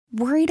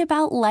Worried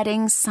about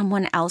letting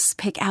someone else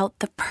pick out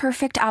the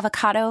perfect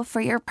avocado for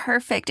your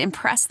perfect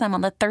impress them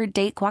on the third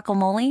date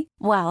guacamole?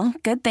 Well,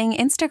 good thing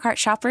Instacart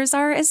shoppers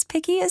are as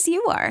picky as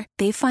you are.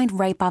 They find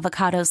ripe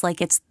avocados like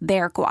it's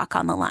their guac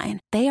on the line.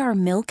 They are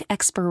milk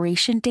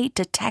expiration date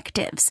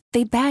detectives.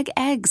 They bag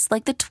eggs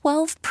like the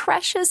 12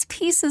 precious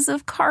pieces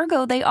of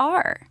cargo they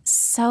are.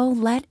 So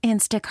let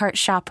Instacart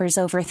shoppers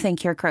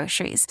overthink your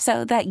groceries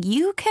so that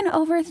you can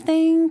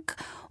overthink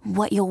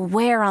what you'll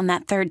wear on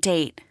that third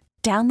date.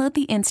 Download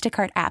the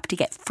Instacart app to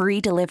get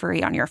free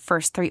delivery on your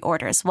first 3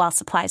 orders while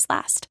supplies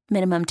last.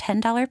 Minimum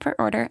 $10 per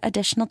order.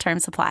 Additional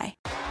terms apply.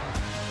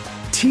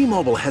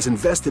 T-Mobile has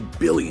invested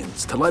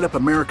billions to light up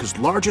America's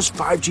largest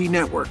 5G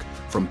network,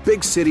 from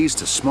big cities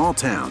to small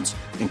towns,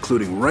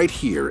 including right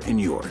here in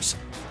yours.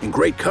 And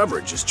great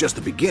coverage is just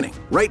the beginning.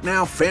 Right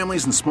now,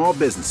 families and small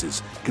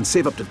businesses can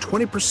save up to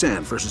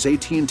 20% versus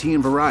AT&T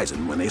and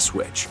Verizon when they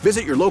switch.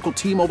 Visit your local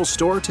T-Mobile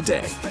store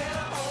today.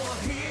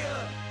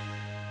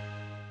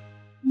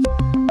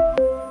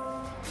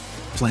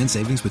 Plan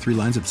savings with 3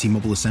 lines of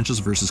T-Mobile Essentials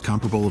versus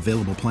comparable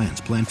available plans.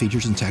 Plan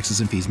features and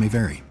taxes and fees may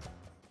vary.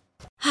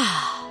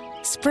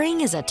 Spring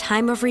is a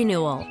time of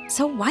renewal,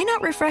 so why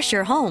not refresh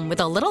your home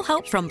with a little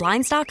help from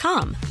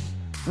Blinds.com?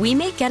 We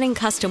make getting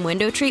custom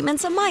window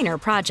treatments a minor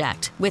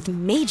project with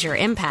major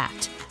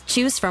impact.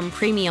 Choose from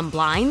premium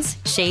blinds,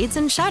 shades,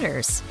 and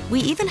shutters.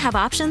 We even have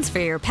options for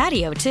your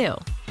patio, too.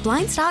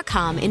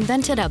 Blinds.com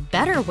invented a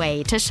better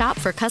way to shop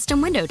for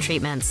custom window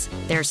treatments.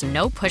 There's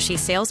no pushy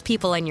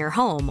salespeople in your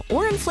home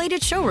or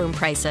inflated showroom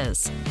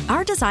prices.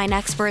 Our design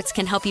experts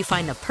can help you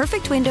find the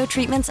perfect window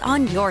treatments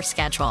on your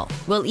schedule.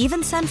 We'll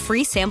even send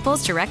free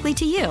samples directly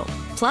to you.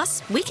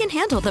 Plus, we can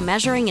handle the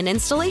measuring and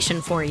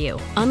installation for you.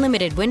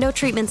 Unlimited window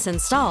treatments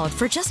installed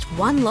for just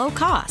one low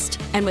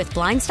cost. And with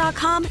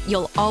Blinds.com,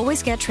 you'll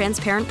always get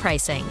transparent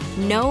pricing.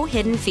 No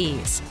hidden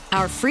fees.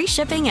 Our free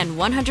shipping and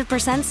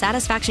 100%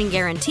 satisfaction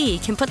guarantee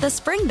can put the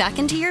spring back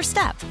into your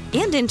step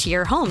and into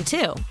your home,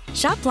 too.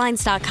 Shop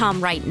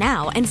Blinds.com right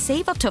now and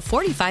save up to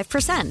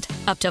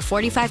 45%. Up to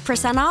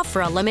 45% off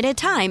for a limited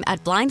time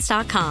at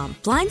Blinds.com.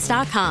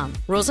 Blinds.com.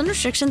 Rules and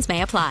restrictions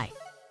may apply.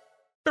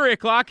 3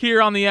 o'clock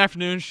here on the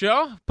afternoon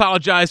show.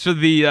 Apologize for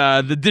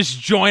the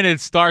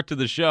disjointed start to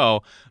the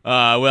show.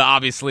 Well,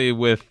 obviously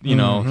with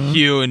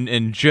Hugh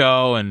and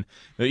Joe, and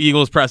the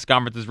Eagles press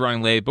conference is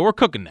running late, but we're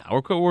cooking now.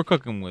 We're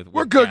cooking with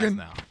gas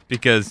now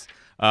because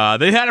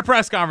they had a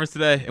press conference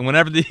today, and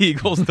whenever the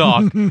Eagles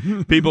talk,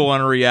 people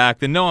want to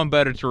react, and no one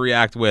better to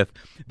react with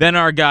than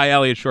our guy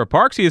Eliot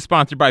Shorr-Parks. He is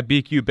sponsored by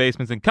BQ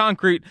Basements and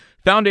Concrete,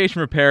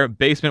 foundation repair,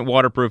 basement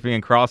waterproofing,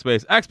 and crawl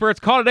space experts.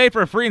 Call today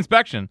for a free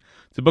inspection.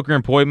 To book your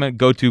appointment,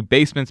 go to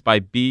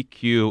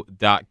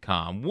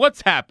basementsbybq.com.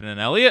 What's happening,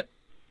 Eliot?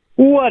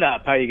 What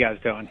up? How you guys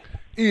doing?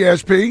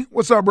 ESP,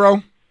 what's up,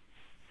 bro?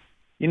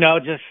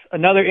 Just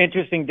another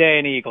interesting day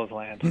in Eagles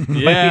land.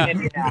 Yeah.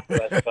 In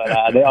Indianapolis,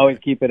 but they always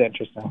keep it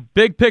interesting.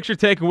 Big picture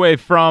takeaway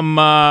from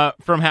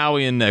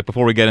Howie and Nick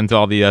before we get into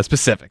all the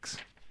specifics.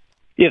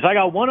 Yes, I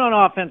got one on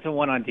offense and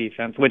one on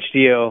defense. What do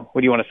you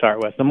want to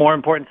start with? The more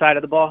important side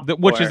of the ball?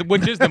 Which is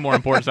the more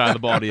important side of the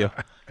ball to you?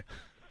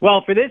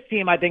 Well, for this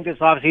team, I think this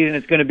offseason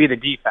it's going to be the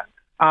defense.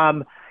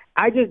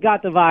 I just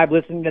got the vibe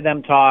listening to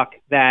them talk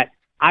that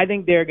I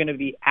think they're going to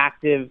be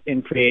active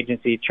in free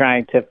agency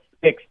trying to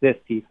fix this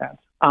defense.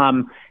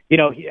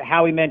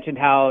 Howie mentioned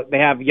how they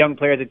have young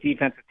players at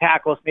defensive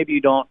tackles. Maybe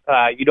you don't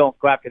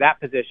go after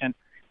that position.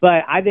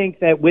 But I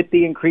think that with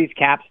the increased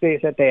cap space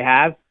that they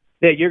have,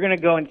 that you're going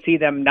to go and see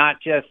them not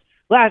just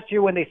last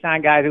year when they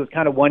signed guys, it was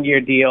kind of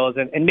one-year deals.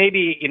 And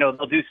maybe,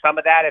 they'll do some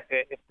of that if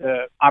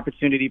the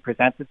opportunity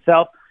presents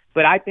itself.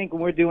 But I think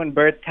when we're doing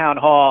Birds Town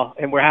Hall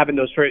and we're having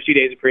those first few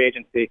days of free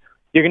agency,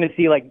 you're going to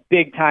see like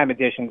big-time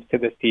additions to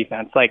this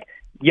defense, like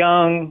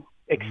young,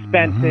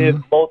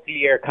 expensive,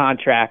 multi-year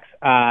contracts.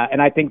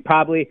 And I think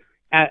probably,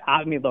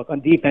 look,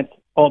 on defense,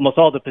 almost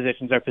all the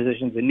positions are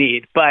positions in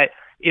need. But,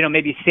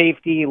 maybe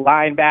safety,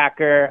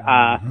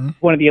 linebacker,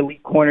 one of the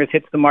elite corners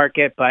hits the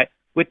market. But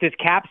with this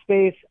cap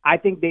space, I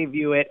think they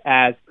view it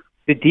as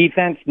the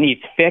defense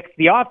needs fixed.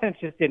 The offense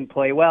just didn't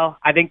play well.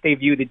 I think they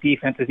view the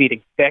defense as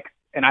needing fixed,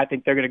 and I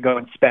think they're going to go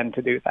and spend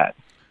to do that.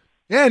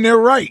 Yeah, and they're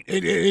right.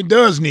 It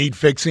does need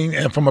fixing,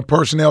 and from a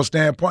personnel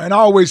standpoint. And I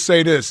always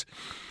say this,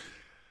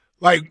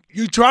 like,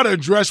 you try to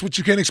address what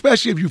you can,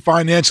 especially if you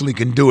financially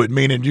can do it,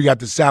 meaning you got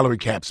the salary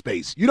cap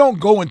space. You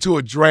don't go into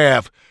a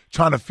draft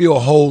trying to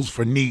fill holes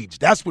for needs.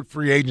 That's what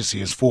free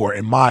agency is for,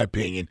 in my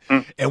opinion.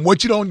 And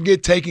what you don't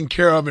get taken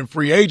care of in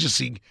free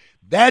agency,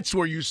 that's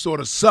where you sort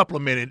of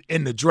supplement it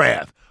in the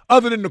draft.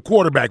 Other than the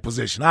quarterback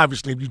position.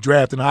 Obviously, if you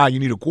draft high, you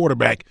need a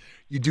quarterback.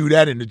 You do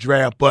that in the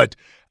draft. But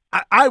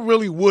I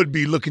really would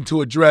be looking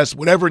to address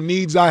whatever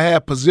needs I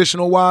have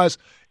positional-wise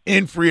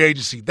in free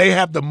agency. They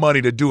have the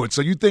money to do it.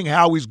 So you think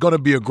Howie's going to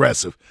be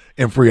aggressive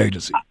in free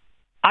agency?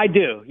 I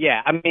do,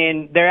 yeah. I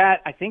mean, they're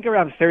at, I think,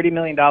 around $30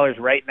 million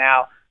right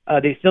now.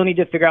 They still need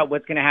to figure out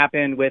what's going to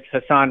happen with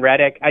Hassan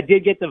Reddick. I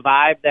did get the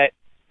vibe that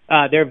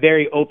they're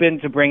very open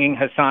to bringing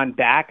Hassan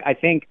back. I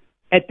think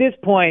at this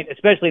point,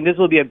 especially, and this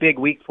will be a big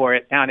week for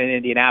it down in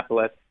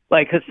Indianapolis,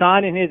 Like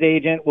Hassan and his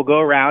agent will go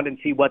around and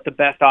see what the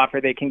best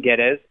offer they can get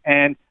is.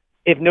 And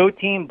if no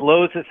team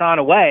blows Hassan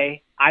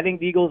away, I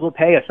think the Eagles will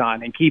pay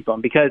Hassan and keep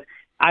him, because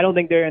I don't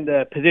think they're in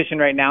the position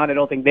right now, and I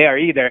don't think they are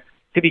either,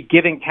 to be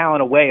giving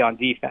talent away on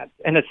defense.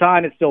 And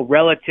Hassan is still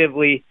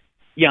relatively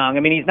young. I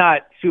mean, he's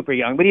not super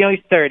young, but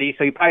he's 30,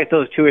 so he probably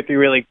still has 2 or 3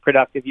 really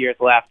productive years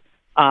left.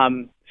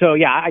 So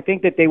yeah, I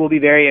think that they will be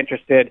very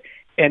interested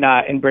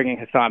in bringing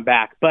Hassan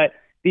back. But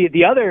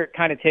the other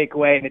kind of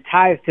takeaway, and it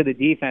ties to the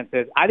defense,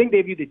 is I think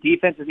they view the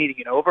defense as needing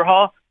an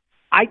overhaul.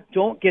 I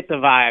don't get the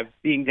vibe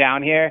being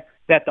down here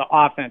that the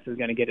offense is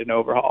going to get an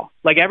overhaul.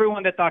 Like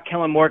everyone that thought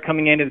Kellen Moore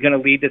coming in is going to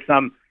lead to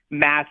some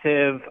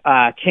massive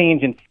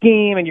change in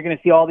scheme, and you're going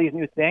to see all these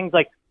new things.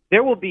 Like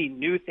there will be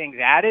new things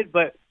added,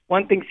 but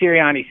one thing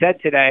Sirianni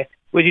said today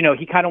was,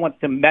 he kind of wants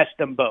to mesh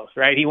them both,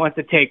 right? He wants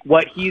to take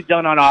what he's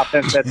done on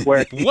offense that's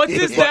worked. What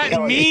does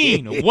that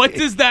mean? What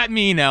does that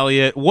mean,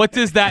 Eliot? What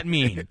does that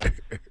mean?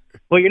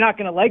 Well, you're not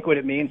going to like what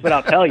it means, but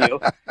I'll tell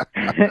you.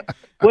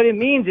 What it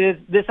means is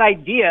this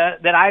idea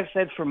that I've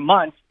said for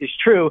months is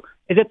true,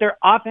 is that their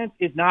offense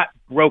is not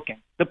broken.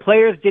 The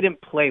players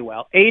didn't play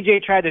well.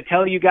 AJ tried to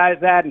tell you guys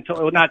that, and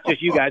well, not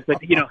just you guys,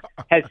 but,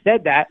 has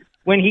said that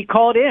when he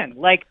called in.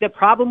 Like, the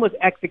problem was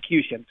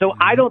execution. So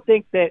I don't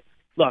think that,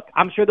 look,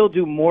 I'm sure they'll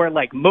do more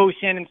like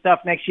motion and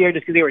stuff next year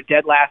just because they were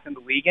dead last in the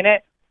league in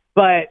it.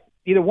 But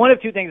either one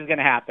of two things is going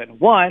to happen.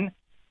 One,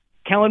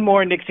 Kellen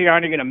Moore and Nick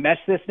Sirianni are going to mesh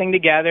this thing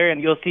together,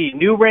 and you'll see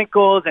new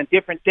wrinkles and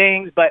different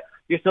things, but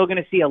you're still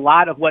going to see a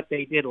lot of what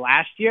they did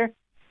last year.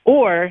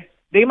 Or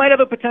they might have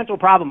a potential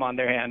problem on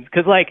their hands.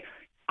 Because,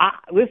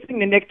 listening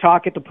to Nick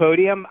talk at the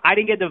podium, I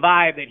didn't get the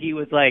vibe that he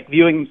was,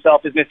 viewing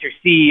himself as Mr.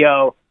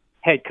 CEO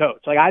head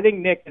coach. I think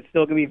Nick is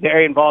still going to be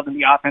very involved in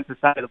the offensive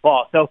side of the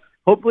ball. So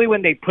hopefully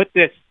when they put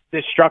this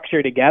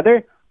structure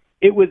together,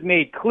 it was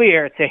made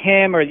clear to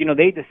him, or,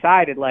 they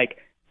decided,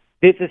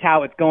 this is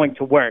how it's going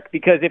to work.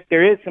 Because if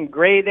there is some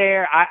gray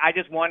there, I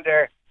just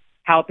wonder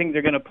how things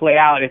are going to play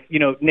out if,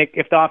 Nick,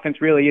 if the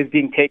offense really is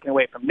being taken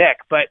away from Nick.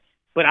 But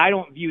I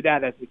don't view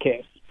that as the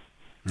case.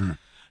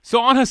 So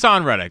on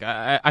Hassan Reddick,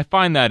 I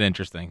find that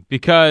interesting,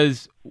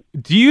 because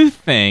do you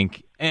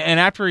think, and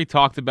after he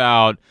talked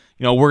about,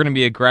 we're going to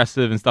be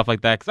aggressive and stuff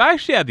like that, because I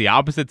actually had the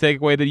opposite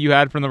takeaway that you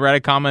had from the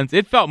Reddick comments.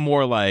 It felt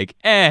more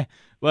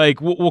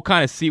we'll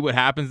kind of see what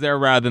happens there,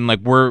 rather than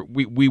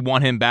we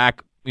want him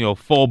back,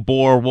 full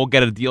bore, we'll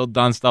get a deal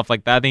done, stuff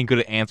like that. I think he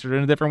could have answered it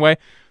in a different way.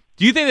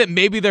 Do you think that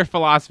maybe their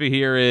philosophy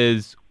here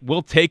is,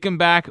 we'll take him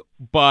back,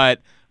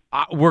 but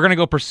we're going to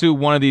go pursue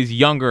one of these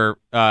younger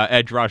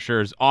edge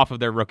rushers off of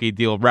their rookie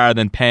deal rather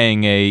than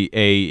paying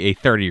a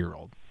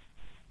 30-year-old?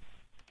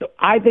 So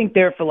I think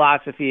their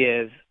philosophy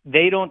is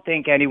they don't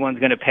think anyone's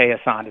going to pay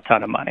Hassan a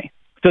ton of money.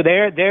 So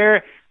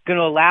they're going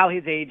to allow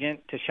his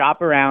agent to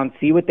shop around,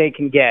 see what they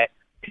can get.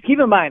 Keep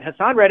in mind,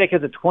 Hassan Reddick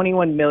has a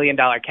 $21 million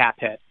cap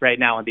hit right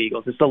now on the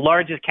Eagles. It's the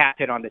largest cap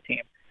hit on the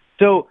team.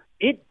 So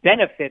it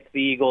benefits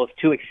the Eagles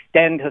to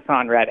extend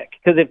Hassan Reddick,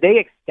 because if they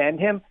extend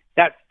him,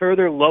 that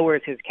further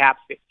lowers his cap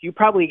space. You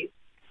probably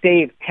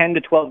save $10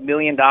 to $12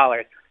 million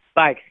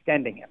by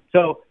extending him.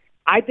 So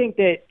I think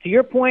that, to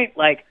your point,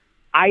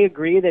 I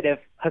agree that if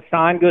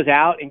Hassan goes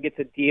out and gets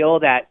a deal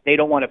that they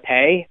don't want to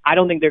pay, I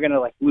don't think they're going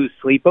to lose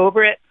sleep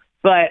over it.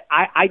 But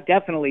I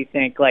definitely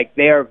think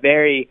they're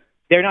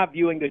not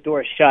viewing the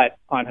door shut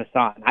on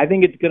Hassan. I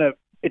think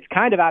it's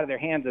kind of out of their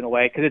hands in a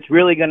way, because it's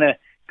really going to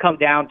come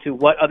down to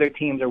what other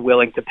teams are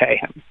willing to pay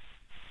him.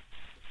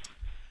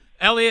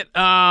 Eliot,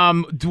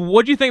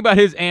 what do you think about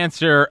his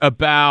answer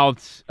about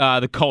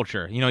the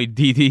culture?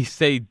 He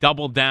say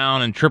double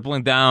down and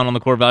tripling down on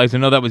the core values. I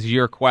know that was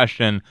your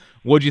question.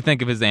 What did you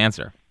think of his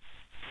answer?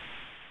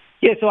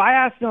 Yeah, so I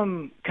asked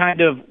him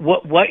kind of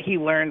what he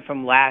learned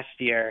from last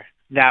year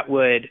that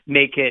would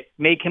make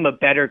him a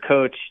better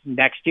coach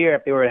next year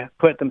if they were to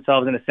put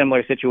themselves in a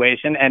similar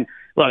situation. And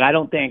look, I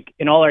don't think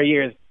in all our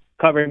years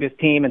covering this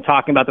team and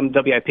talking about them in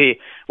WIP,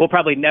 we'll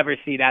probably never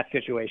see that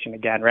situation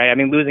again, right? I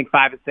mean, losing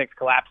 5 and 6,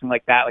 collapsing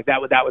like that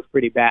was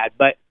pretty bad.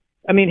 But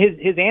I mean,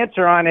 his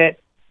answer on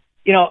it,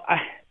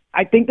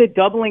 I think that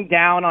doubling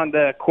down on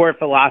the core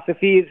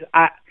philosophies,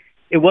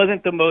 it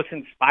wasn't the most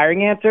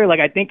inspiring answer.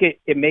 I think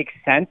it makes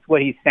sense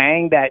what he's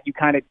saying, that you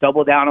kind of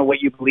double down on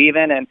what you believe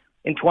in. And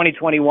in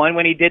 2021,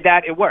 when he did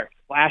that, it worked.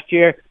 Last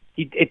year,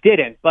 it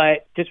didn't.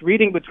 But just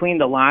reading between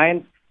the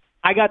lines,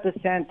 I got the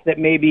sense that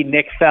maybe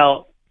Nick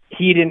felt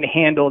he didn't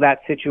handle that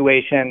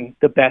situation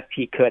the best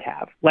he could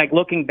have.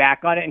 Looking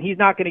back on it, and he's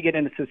not going to get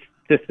into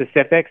the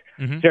specifics,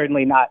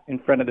 certainly not in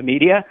front of the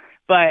media,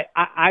 but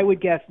I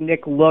would guess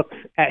Nick looked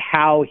at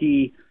how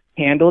he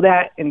handled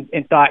that and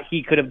thought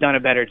he could have done a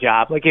better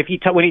job. If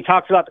when he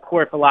talks about the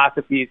core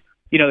philosophies,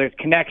 there's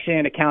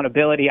connection,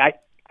 accountability. I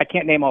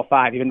can't name all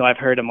 5, even though I've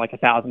heard them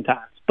 1,000 times.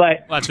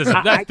 But that's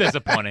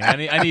disappointing.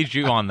 I need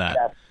you on that.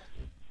 Yeah.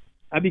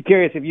 I'd be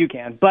curious if you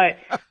can. But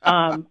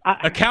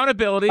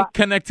accountability,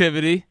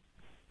 connectivity,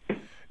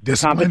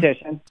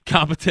 discipline,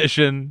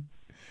 competition.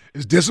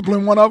 Is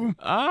discipline one of them?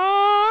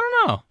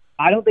 I don't know.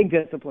 I don't think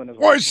discipline is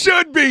one. Or it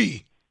should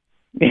be.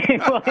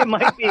 Well, it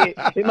might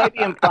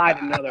be implied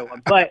in another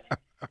one. But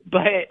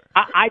But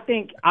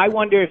I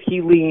wonder if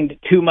he leaned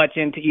too much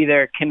into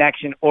either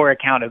connection or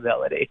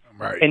accountability,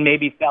 right, and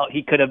maybe felt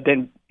he could have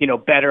been,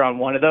 better on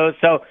one of those.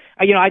 So,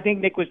 I think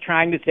Nick was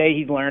trying to say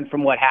he's learned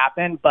from what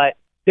happened, but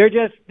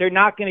they're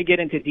not going to get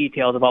into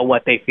details about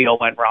what they feel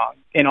went wrong,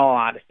 in all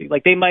honesty.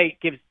 Like, they might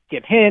give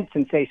hints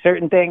and say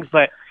certain things,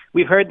 but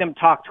we've heard them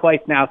talk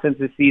twice now since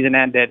the season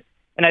ended,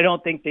 and I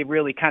don't think they've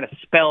really kind of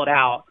spelled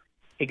out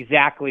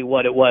exactly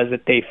what it was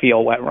that they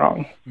feel went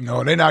wrong.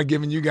 No, they're not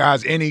giving you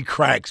guys any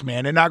cracks,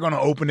 man. They're not going to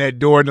open that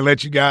door to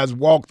let you guys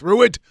walk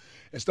through it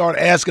and start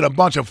asking a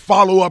bunch of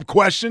follow-up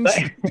questions.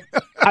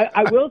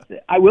 I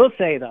will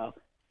say, though,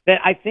 that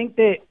I think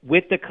that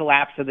with the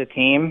collapse of the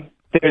team,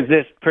 there's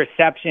this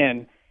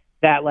perception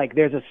that, like,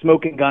 there's a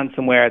smoking gun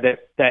somewhere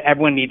that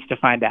everyone needs to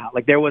find out.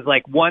 Like, there was,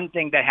 like, one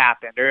thing that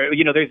happened, or,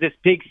 there's this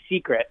big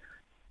secret.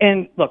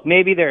 And, look,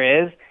 maybe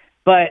there is,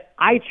 but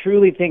I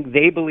truly think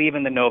they believe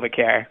in the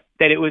NovaCare,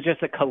 that it was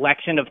just a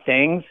collection of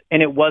things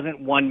and it wasn't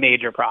one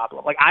major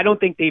problem. Like, I don't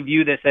think they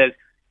view this as,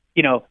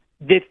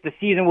 the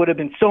season would have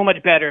been so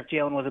much better if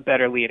Jalen was a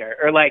better leader,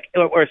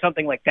 or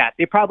something like that.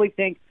 They probably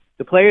think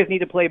the players need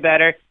to play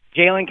better.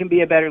 Jalen can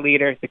be a better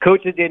leader. The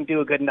coaches didn't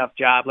do a good enough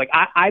job. Like,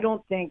 I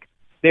don't think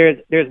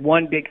there's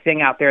one big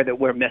thing out there that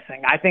we're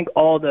missing. I think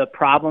all the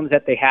problems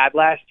that they had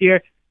last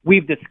year,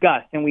 we've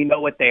discussed and we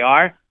know what they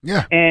are.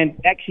 Yeah. And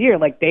next year,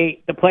 like, the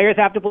players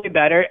have to play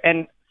better,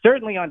 and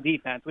certainly on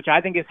defense, which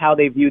I think is how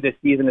they view this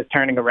season as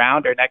turning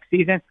around, or next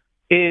season,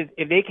 is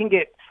if they can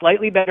get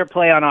slightly better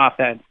play on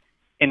offense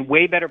and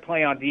way better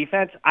play on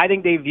defense, I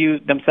think they view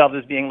themselves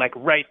as being, like,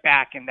 right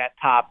back in that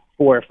top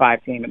 4 or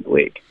 5 team in the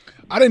league.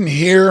 I didn't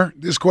hear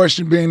this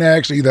question being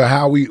asked, either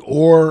Howie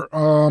or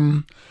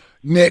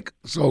Nick,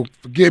 so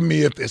forgive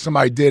me if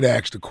somebody did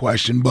ask the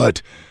question,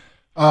 but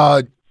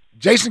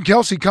Jason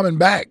Kelce coming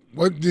back,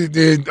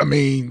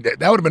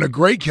 that would have been a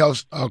great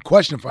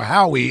question for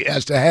Howie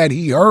as to had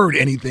he heard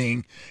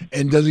anything,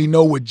 and does he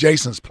know what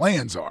Jason's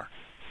plans are?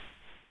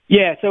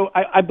 Yeah, so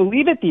I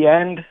believe at the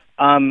end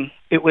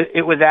it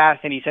was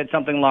asked, and he said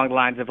something along the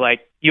lines of,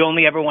 like, you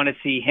only ever want to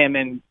see him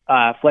and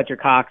Fletcher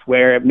Cox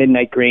wear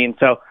midnight green.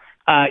 So,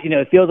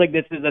 it feels like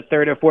this is the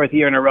 3rd or 4th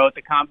year in a row at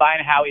the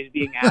Combine how he's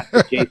being asked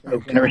if Jason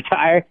is going to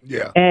retire.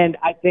 Yeah. And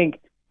I think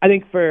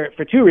for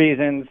 2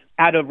 reasons.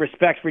 Out of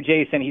respect for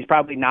Jason, he's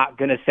probably not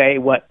going to say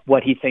what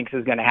he thinks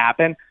is going to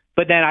happen.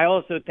 But then I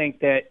also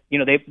think that,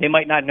 they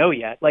might not know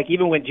yet. Like,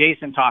 even when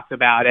Jason talks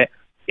about it,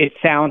 it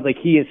sounds like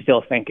he is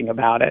still thinking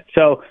about it.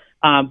 So,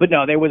 but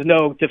no, there was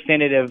no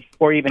definitive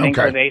or even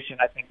inclination,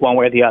 I think, one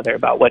way or the other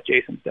about what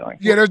Jason's doing.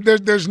 Yeah,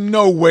 there's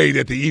no way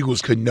that the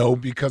Eagles could know,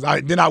 because I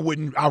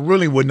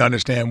really wouldn't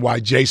understand why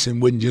Jason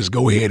wouldn't just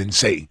go ahead and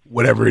say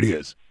whatever it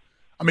is.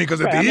 I mean,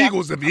 because if the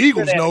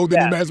Eagles know,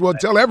 then you might as well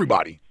tell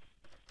everybody.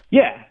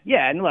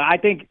 Yeah, and look, I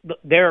think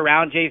they're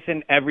around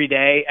Jason every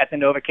day at the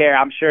NovaCare.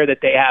 I'm sure that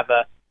they have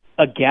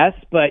a guess,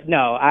 but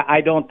no,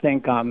 I don't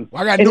think. Well,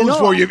 I got news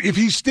for you. If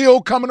he's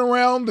still coming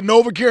around the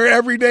NovaCare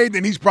every day,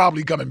 then he's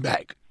probably coming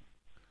back.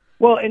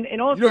 Well,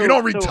 and also, you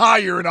don't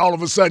retire and all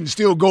of a sudden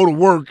still go to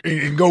work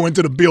and go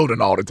into the building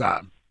all the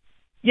time.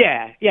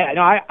 Yeah.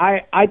 No,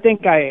 I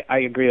think I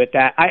agree with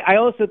that. I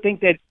also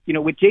think that,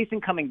 with Jason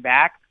coming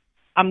back,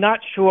 I'm not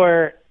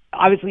sure.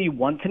 Obviously, you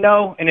want to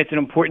know, and it's an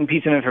important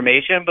piece of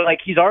information, but, like,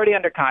 he's already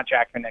under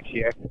contract for next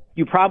year.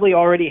 You probably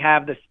already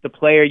have the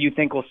player you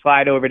think will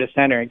slide over to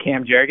center in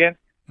Cam Jurgens.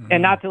 Mm-hmm.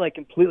 And not to, like,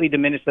 completely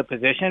diminish the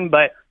position,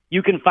 but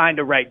you can find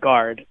a right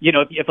guard,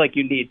 if like,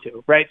 you need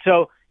to, right?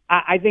 So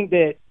I think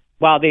that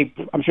while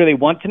I'm sure they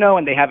want to know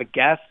and they have a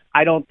guess,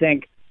 I don't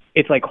think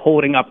it's, like,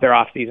 holding up their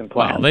offseason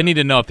plan. Well, they need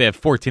to know if they have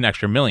 $14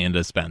 extra million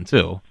to spend,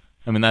 too.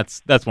 I mean,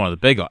 that's one of the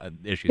big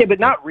issues. Yeah, but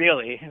not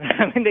really.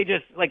 I mean, they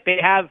just, like, they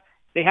have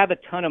a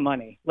ton of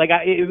money. Like,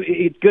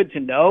 it's good to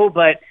know,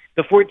 but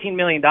the $14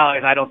 million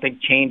I don't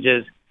think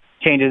changes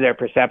their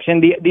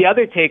perception. The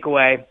other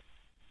takeaway,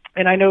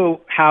 and I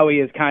know Howie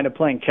is kind of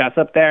playing chess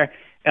up there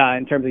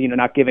in terms of,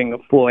 not giving a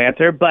full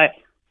answer, but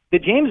the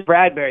James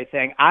Bradberry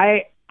thing,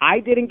 I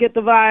didn't get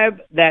the vibe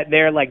that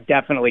they're, like,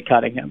 definitely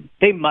cutting him.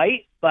 They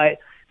might, but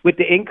with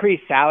the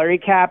increased salary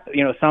cap,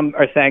 some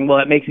are saying, well,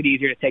 it makes it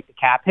easier to take the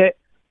cap hit.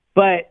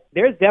 But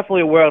there's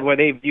definitely a world where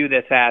they view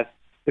this as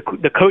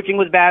the coaching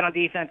was bad on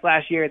defense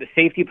last year. The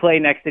safety play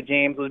next to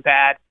James was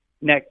bad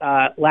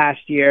last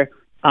year.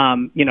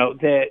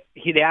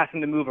 They asked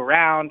him to move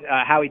around.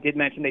 Howie did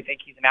mention they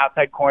think he's an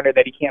outside corner,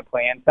 that he can't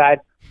play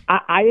inside.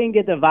 I didn't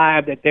get the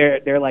vibe that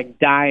they're like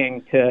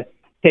dying to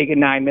take a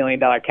 $9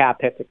 million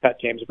cap hit to cut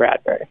James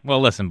Bradberry.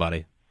 Well, listen,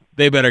 buddy,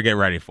 they better get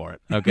ready for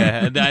it.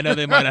 Okay, I know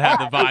they might have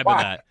had the vibe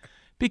of that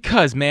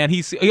because, man,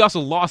 he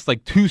also lost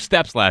like 2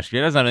 steps last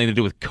year. It doesn't have anything to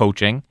do with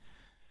coaching.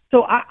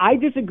 So I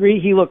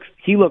disagree. He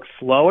looks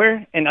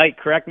slower, and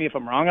correct me if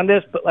I'm wrong on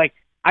this, but like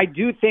I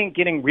do think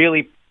getting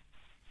really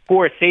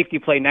poor safety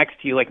play next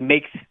to you like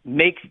makes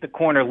the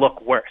corner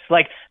look worse.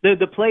 Like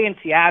the play in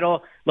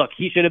Seattle, look,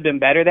 he should have been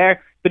better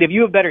there. But if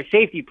you have better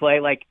safety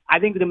play, like I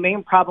think the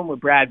main problem with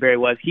Bradberry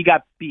was he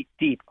got beat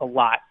deep a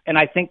lot, and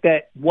I think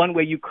that one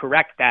way you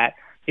correct that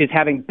is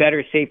having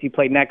better safety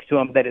play next to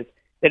him that is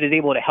that is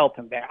able to help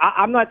him there.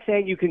 I'm not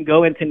saying you can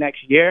go into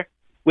next year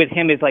with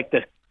him as like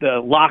the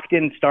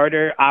locked-in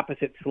starter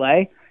opposite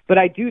Slay, but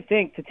I do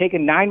think to take a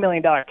 $9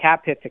 million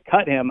cap hit to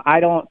cut him, I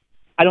don't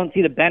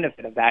see the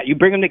benefit of that. You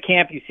bring him to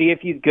camp, you see if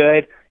he's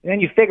good, and then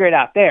you figure it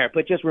out there.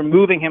 But just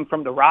removing him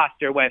from the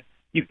roster when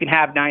you can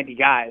have 90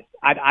 guys,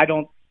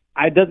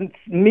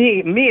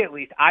 me at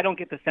least, I don't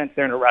get the sense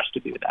they're in a rush to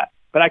do that.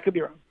 But I could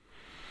be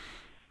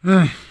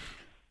wrong.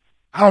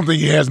 I don't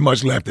think he has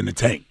much left in the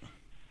tank.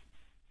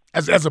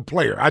 As a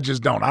player, I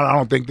just don't. I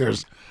don't think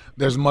there's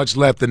much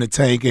left in the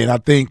tank, and I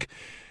think,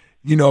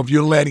 if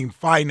you're letting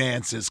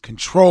finances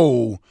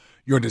control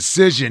your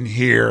decision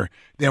here,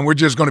 then we're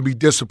just going to be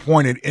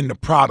disappointed in the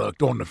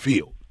product on the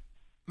field.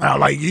 Now,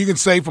 like you can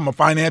say from a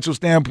financial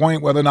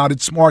standpoint whether or not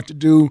it's smart to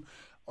do,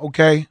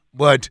 okay,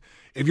 but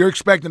if you're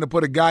expecting to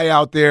put a guy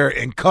out there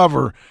and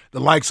cover the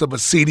likes of a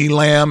CeeDee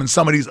Lamb and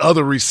some of these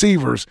other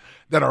receivers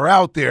that are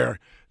out there,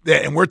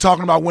 and we're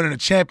talking about winning a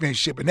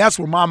championship, and that's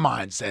where my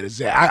mindset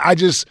is at. I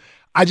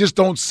just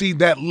don't see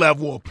that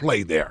level of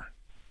play there.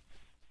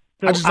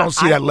 So I just don't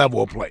see that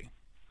level of play.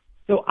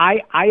 So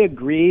I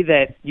agree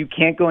that you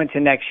can't go into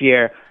next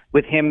year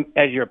with him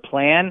as your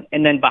plan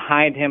and then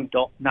behind him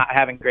not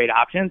having great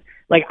options.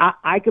 Like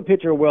I could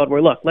picture a world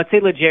where, look, let's say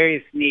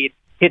L'Jarius Sneed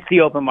hits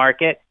the open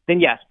market, then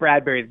yes,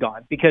 Bradbury's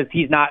gone because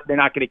they're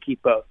not going to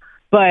keep both.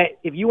 But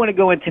if you want to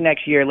go into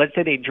next year, let's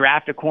say they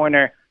draft a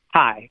corner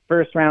high,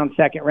 first round,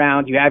 second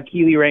round, you have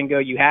Keely Ringo,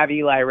 you have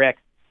Eli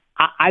Ricks.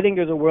 I think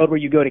there's a world where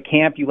you go to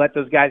camp, you let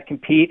those guys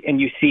compete, and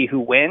you see who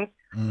wins.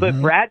 Mm-hmm. But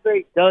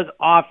Bradbury does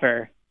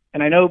offer,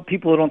 and I know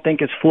people don't think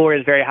his floor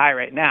is very high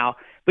right now,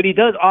 but he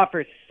does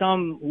offer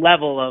some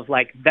level of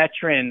like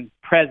veteran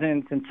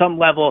presence and some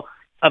level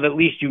of at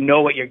least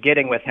what you're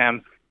getting with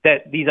him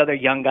that these other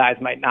young guys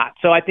might not.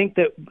 So I think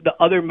that the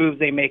other moves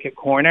they make at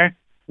corner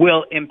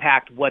will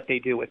impact what they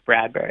do with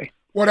Bradbury.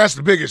 Well, that's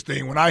the biggest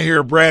thing. When I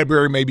hear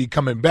Bradbury may be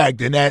coming back,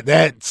 then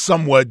that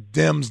somewhat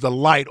dims the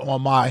light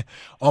on my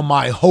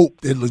hope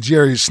that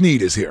L'Jarius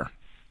Sneed is here.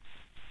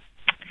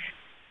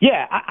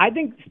 Yeah, I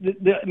think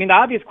the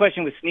obvious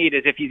question with Sneed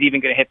is if he's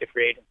even going to hit the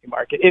free agency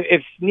market.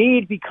 If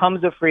Sneed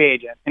becomes a free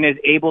agent and is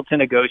able to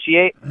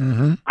negotiate,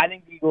 mm-hmm. I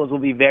think the Eagles will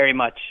be very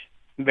much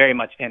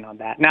in on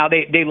that. Now,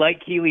 they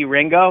like Keely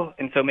Ringo,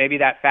 and so maybe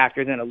that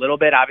factors in a little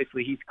bit.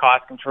 Obviously, he's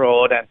cost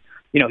controlled, and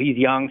he's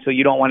young, so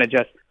you don't want to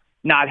just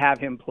not have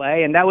him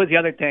play. And that was the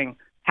other thing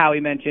Howie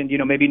mentioned.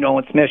 Maybe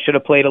Nolan Smith should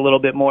have played a little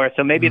bit more,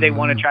 so maybe they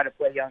want to try to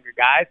play younger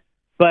guys.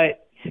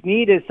 But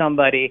Sneed is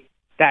somebody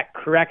that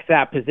corrects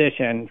that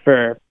position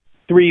for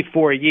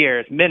 3-4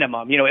 years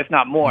minimum, if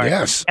not more.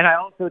 Yes. And I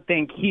also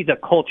think he's a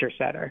culture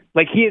setter.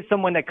 Like he is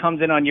someone that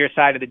comes in on your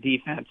side of the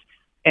defense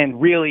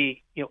and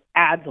really,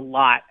 adds a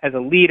lot as a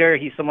leader.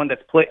 He's someone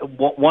that's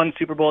won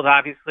Super Bowls,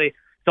 obviously.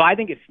 So I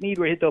think if Sneed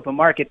were to hit the open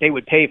market, they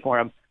would pay for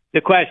him. The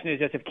question is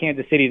just if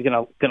Kansas City is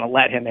going to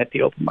let him hit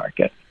the open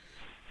market.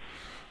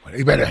 Well,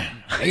 they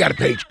got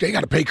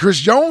to pay Chris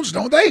Jones,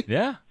 don't they?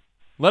 Yeah.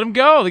 Let him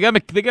go. They got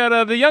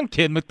the young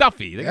kid,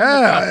 McDuffie.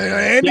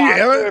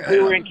 If we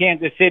were in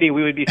Kansas City,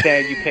 we would be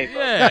saying you pay for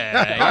it.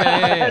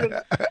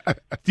 Yeah.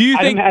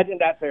 I imagine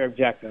that's their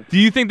objective. Do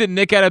you think that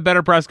Nick had a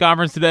better press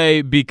conference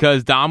today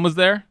because Dom was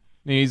there?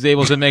 He's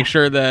able to make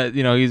sure that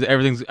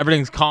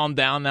everything's calmed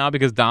down now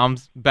because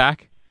Dom's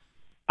back.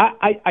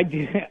 I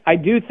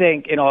do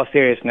think, in all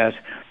seriousness,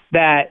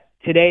 that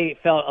today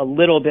felt a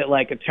little bit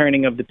like a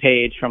turning of the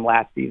page from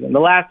last season. The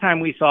last time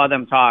we saw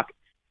them talk,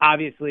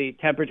 obviously,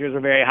 temperatures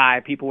were very high.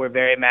 People were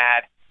very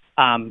mad.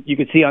 You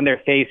could see on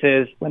their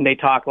faces when they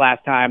talked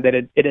last time that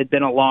it had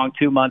been a long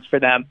 2 months for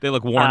them. They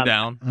look worn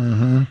down.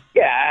 Mm-hmm.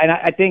 Yeah, and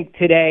I think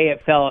today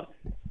it felt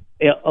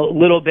a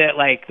little bit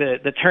like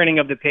the turning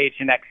of the page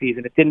to next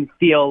season. It didn't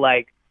feel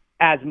like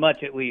as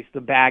much, at least,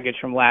 the baggage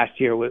from last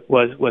year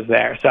was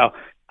there. So,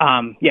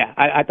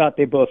 I thought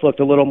they both looked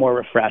a little more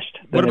refreshed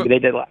than they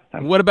did last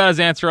time. What about his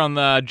answer on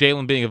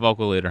Jalen being a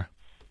vocal leader?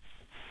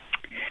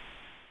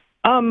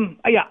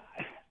 Yeah.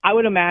 I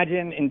would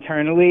imagine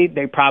internally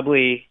they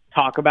probably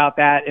talk about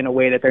that in a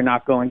way that they're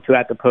not going to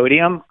at the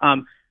podium.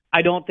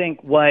 I don't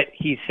think what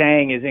he's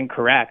saying is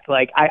incorrect.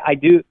 Like I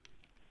do.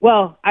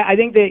 Well, I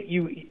think that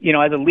you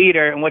as a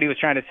leader, and what he was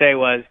trying to say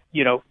was,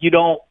 you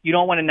don't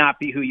want to not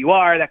be who you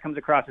are. That comes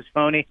across as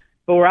phony.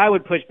 But where I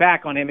would push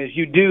back on him is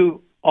you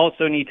do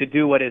also need to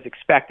do what is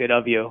expected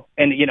of you,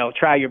 and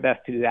try your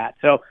best to do that.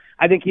 So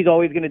I think he's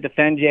always going to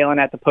defend Jalen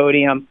at the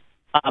podium.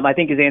 I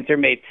think his answer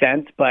made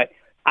sense, but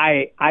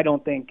I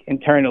don't think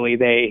internally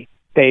they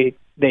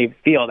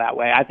feel that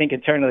way. I think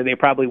internally they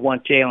probably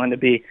want Jalen to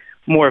be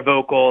more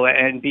vocal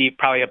and be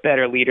probably a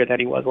better leader than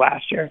he was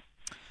last year.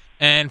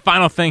 And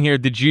final thing here,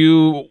 did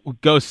you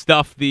go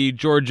stuff the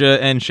Georgia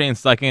and Shane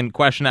Steichen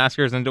question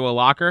askers into a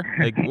locker?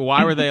 Like,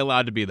 why were they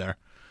allowed to be there?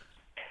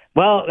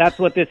 Well, that's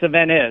what this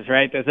event is,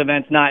 right? This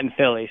event's not in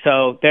Philly.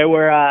 So there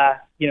were,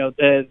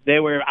 they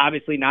were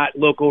obviously not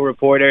local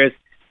reporters.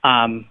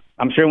 I'm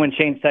sure when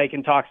Shane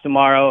Steichen talks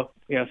tomorrow,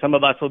 some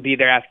of us will be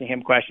there asking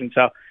him questions.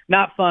 So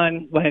not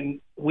fun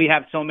when we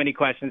have so many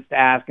questions to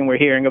ask and we're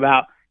hearing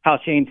about how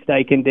Shane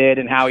Steichen did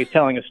and how he's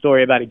telling a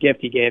story about a gift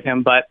he gave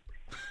him, but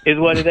is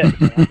what it is.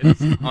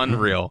 It's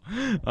unreal.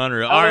 I don't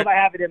know if I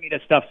have it in me to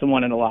stuff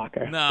someone in a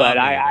locker, but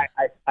I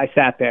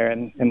sat there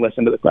and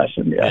listened to the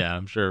question. Yeah,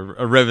 I'm sure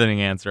a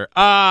riveting answer.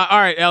 All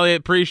right, Eliot,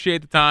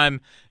 appreciate the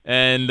time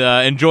and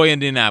enjoy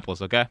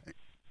Indianapolis, okay?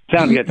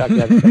 Sounds good. Talk to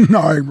you.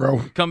 All right,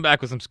 bro. Come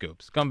back with some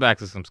scoops.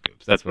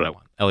 That's what I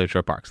want. Eliot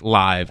Shorr-Parks,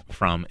 live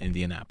from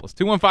Indianapolis.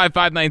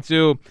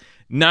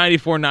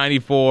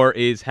 215-592-9494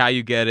 is how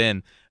you get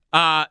in.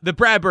 The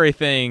Bradbury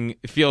thing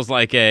feels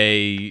like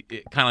kind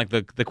of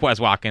like the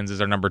Quez Watkins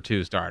is our number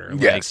 2 starter.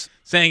 Yes. Like,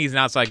 saying he's an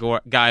outside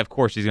guy, of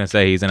course he's going to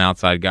say he's an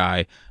outside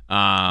guy.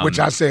 Which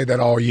I said that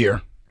all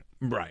year.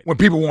 Right. When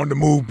people wanted to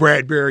move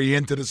Bradbury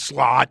into the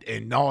slot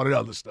and all that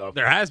other stuff.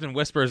 There has been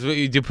whispers.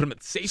 You do put him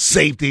at safety.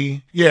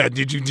 Safety. Yeah.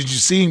 Did you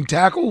see him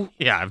tackle?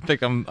 Yeah, I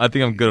think I'm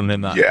good on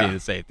him not being a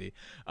safety.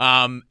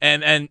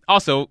 And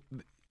also,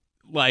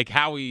 like,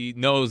 Howie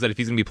knows that if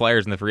he's going to be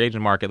players in the free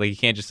agent market, like, he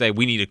can't just say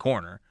we need a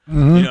corner.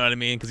 Mm-hmm. You know what I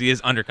mean? Because he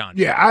is under contract.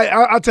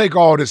 Yeah, I take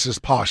all this as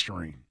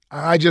posturing.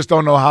 I just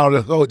don't know how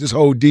this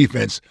whole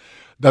defense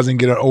doesn't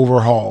get an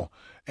overhaul.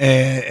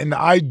 And the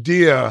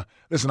idea,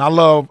 listen, I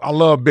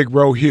love Big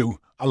Bro Hugh.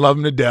 I love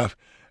him to death,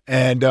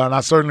 and I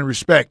certainly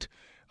respect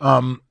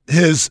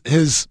his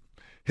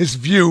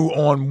view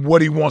on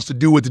what he wants to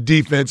do with the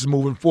defense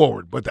moving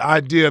forward. But the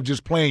idea of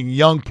just playing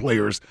young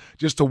players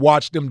just to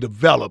watch them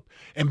develop,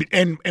 and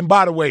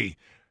by the way,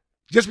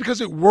 just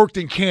because it worked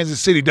in Kansas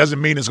City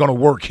doesn't mean it's going to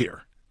work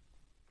here.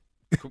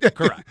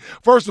 Correct.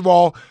 First of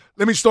all,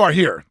 let me start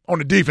here on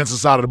the defensive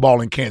side of the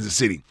ball in Kansas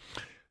City.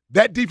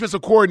 That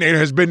defensive coordinator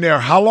has been there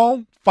how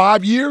long?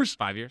 5 years?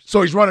 5 years.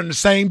 So he's running the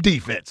same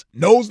defense.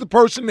 Knows the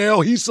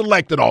personnel. He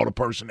selected all the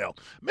personnel.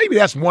 Maybe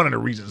that's one of the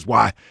reasons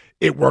why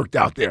it worked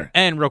out there.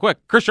 And real quick,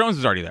 Chris Jones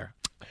is already there.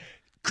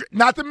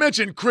 Not to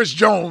mention Chris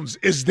Jones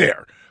is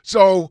there.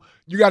 So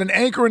you got an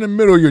anchor in the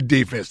middle of your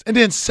defense. And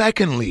then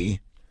secondly,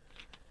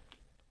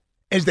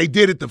 as they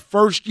did it the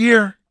first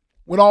year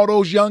with all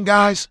those young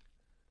guys,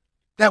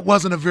 that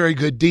wasn't a very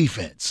good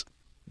defense.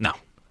 No.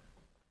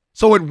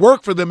 So it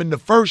worked for them in the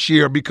first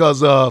year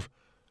because of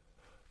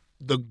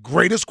the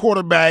greatest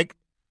quarterback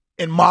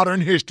in modern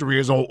history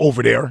is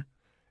over there.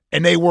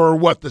 And they were,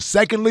 the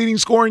second leading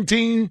scoring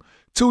team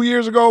 2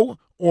 years ago,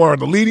 or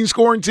the leading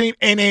scoring team,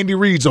 and Andy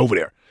Reid's over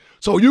there.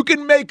 So you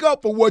can make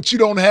up for what you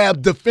don't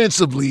have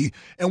defensively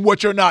and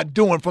what you're not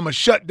doing from a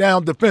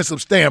shutdown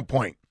defensive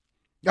standpoint.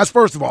 That's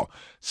first of all.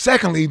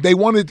 Secondly, they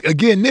wanted,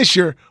 again this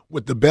year,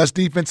 with the best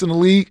defense in the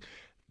league,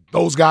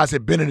 those guys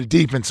had been in the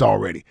defense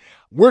already.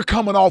 We're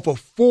coming off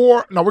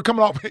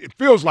it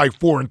feels like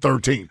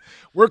 4-13.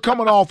 We're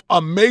coming off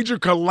a major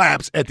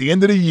collapse at the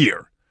end of the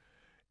year.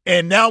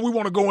 And now we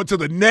want to go into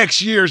the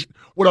next year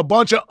with a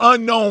bunch of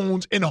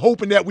unknowns and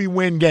hoping that we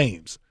win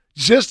games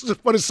just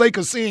for the sake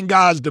of seeing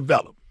guys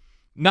develop.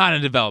 Not in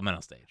a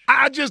developmental stage.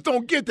 I just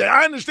don't get that.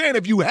 I understand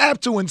if you have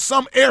to in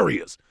some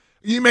areas.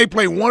 You may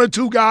play 1 or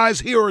 2 guys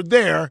here or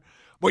there,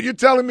 but you're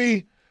telling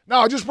me,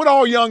 no, just put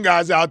all young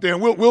guys out there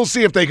and we'll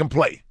see if they can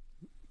play.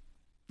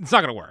 It's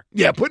not going to work.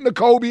 Yeah, put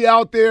N'Kobe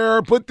out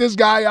there, put this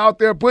guy out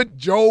there, put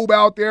Job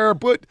out there,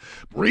 put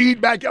Reed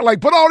back out.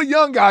 Like, put all the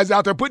young guys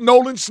out there. Put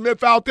Nolan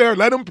Smith out there.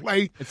 Let him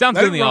play. It sounds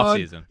good in the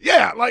offseason.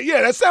 Yeah,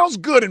 that sounds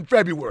good in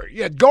February.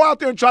 Yeah, go out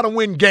there and try to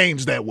win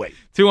games that way.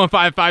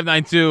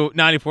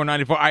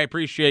 215-592-9494. I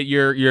appreciate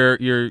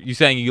you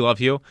saying you love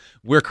Hugh.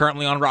 We're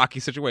currently on a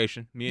rocky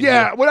situation. Me and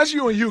yeah, Hugh. Well, that's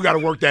you and you got to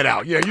work that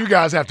out. Yeah, you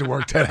guys have to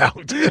work that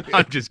out.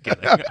 I'm just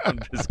kidding.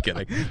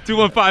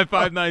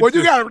 215-592. Well,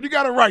 you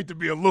got a right to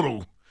be a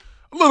little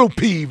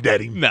peeved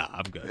at him. Nah,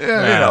 I'm good.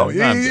 Yeah,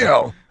 you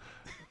know.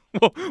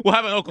 We'll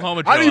have an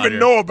Oklahoma drill. I didn't even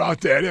know about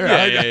that.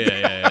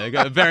 Yeah. I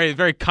got a very,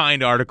 very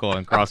kind article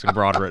in Crossing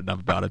Broad written up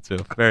about it, too.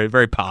 Very,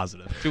 very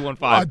positive.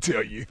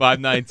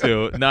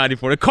 215-592-94.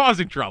 They're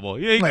causing trouble.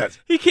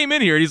 He came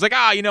in here and he's like,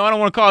 I don't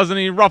want to cause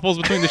any ruffles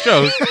between the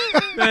shows.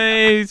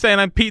 He's saying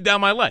I peed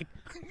down my leg.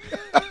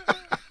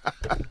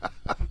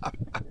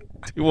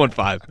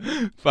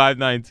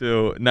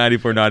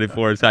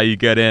 215-592-9494 is how you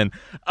get in.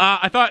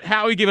 I thought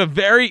Howie gave a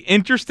very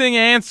interesting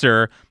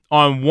answer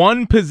on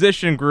one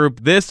position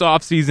group this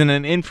offseason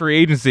and in free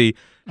agency.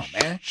 Oh,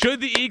 man.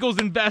 Should the Eagles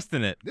invest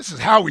in it? This is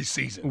Howie's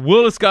season.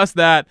 We'll discuss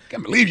that. I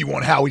can't believe you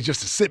want Howie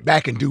just to sit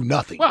back and do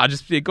nothing. Well,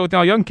 just go with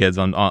all young kids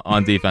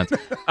on defense.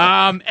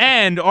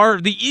 And are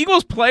the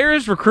Eagles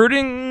players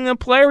recruiting a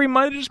player we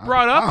might have just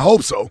brought up? I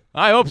hope so.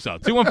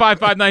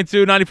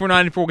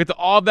 215-592-9494. We'll get to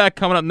all of that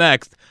coming up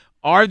next.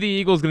 Are the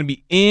Eagles going to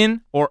be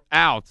in or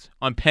out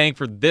on paying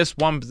for this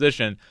one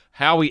position?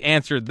 Howie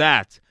answered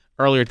that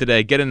earlier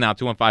today. Get in now,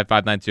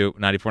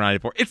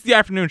 215-592-9494. It's the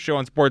afternoon show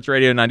on Sports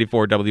Radio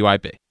 94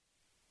 WIP.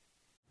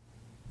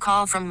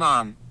 Call from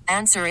mom.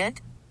 Answer it.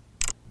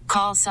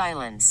 Call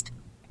silenced.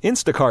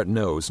 Instacart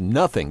knows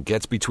nothing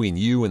gets between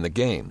you and the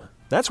game.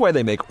 That's why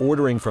they make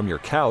ordering from your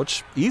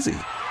couch easy.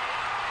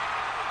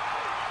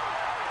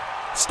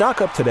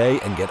 Stock up today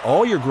and get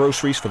all your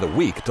groceries for the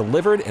week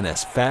delivered in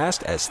as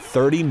fast as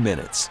 30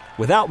 minutes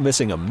without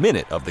missing a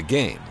minute of the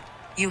game.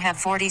 You have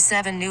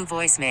 47 new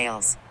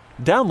voicemails.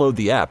 Download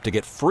the app to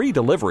get free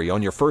delivery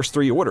on your first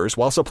 3 orders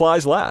while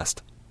supplies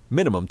last.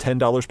 Minimum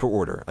 $10 per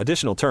order.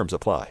 Additional terms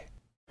apply.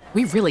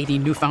 We really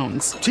need new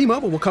phones.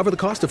 T-Mobile will cover the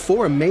cost of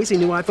 4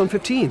 amazing new iPhone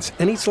 15s,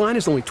 and each line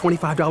is only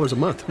 $25 a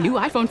month. New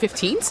iPhone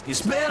 15s?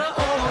 It's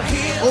better over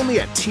here. Only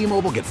at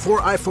T-Mobile, get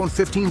 4 iPhone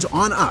 15s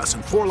on us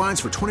and 4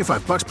 lines for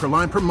 $25 per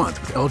line per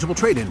month with eligible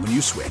trade-in when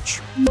you switch.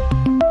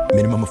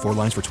 Minimum of 4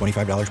 lines for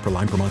 $25 per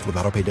line per month with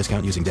autopay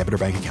discount using debit or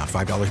bank account.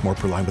 $5 more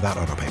per line without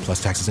autopay,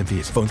 plus taxes and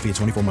fees. Phone fee at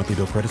 24 monthly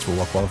bill credits for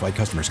well-qualified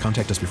customers.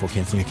 Contact us before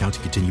canceling account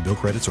to continue bill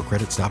credits or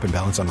credit stop and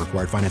balance on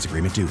required finance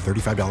agreement due.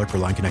 $35 per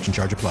line connection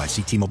charge applies.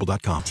 See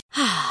T-Mobile.com.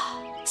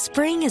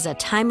 Spring is a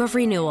time of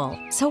renewal,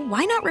 so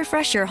why not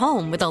refresh your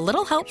home with a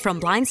little help from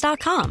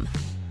Blinds.com?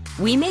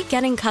 We make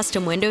getting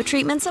custom window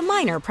treatments a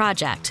minor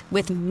project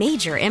with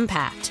major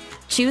impact.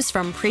 Choose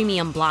from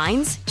premium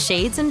blinds,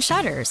 shades, and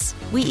shutters.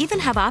 We even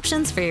have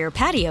options for your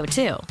patio,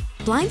 too.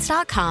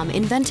 Blinds.com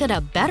invented a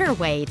better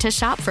way to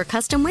shop for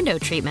custom window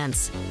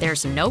treatments.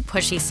 There's no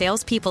pushy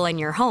salespeople in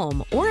your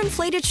home or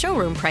inflated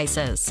showroom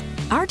prices.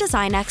 Our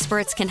design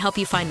experts can help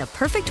you find the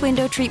perfect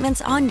window treatments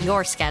on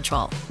your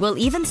schedule. We'll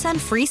even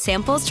send free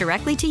samples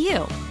directly to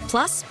you.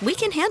 Plus, we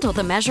can handle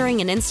the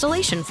measuring and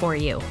installation for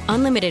you.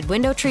 Unlimited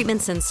window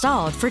treatments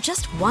installed for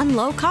just one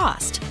low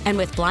cost. And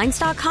with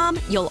Blinds.com,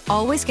 you'll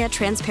always get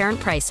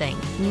transparent pricing.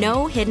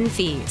 No hidden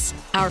fees.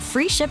 Our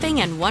free shipping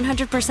and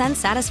 100%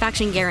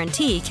 satisfaction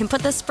guarantee can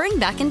put the spring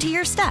back into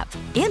your step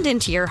and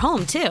into your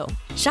home, too.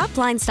 Shop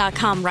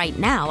Blinds.com right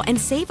now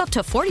and save up to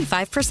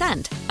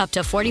 45%. Up to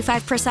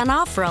 45%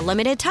 off for a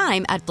limited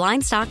time at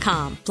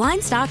Blinds.com.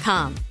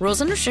 Blinds.com. Rules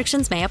and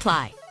restrictions may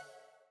apply.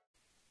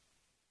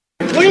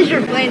 What is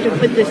your plan to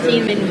put this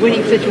team in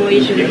winning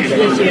situations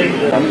this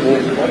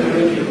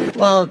year?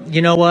 Well,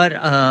 you know what?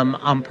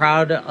 I'm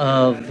proud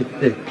of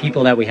the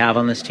people that we have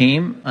on this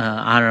team,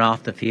 on and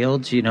off the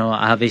field. You know,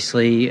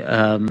 obviously,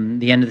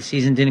 the end of the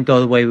season didn't go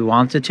the way we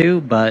wanted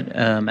to, but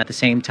at the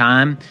same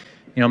time,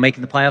 you know,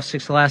 making the playoffs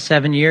 6 of the last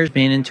 7 years,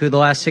 being in 2 of the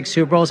last 6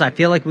 Super Bowls, I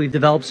feel like we've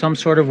developed some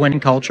sort of winning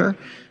culture.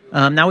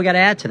 Now we got to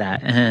add to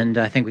that, and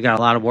I think we got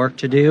a lot of work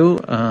to do.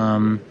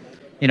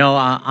 You know,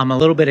 I'm a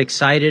little bit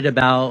excited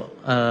about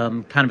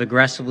kind of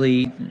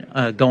aggressively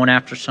going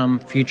after some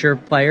future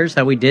players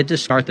that we did to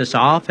start this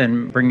off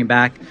and bringing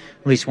back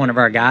at least one of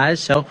our guys.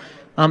 So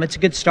it's a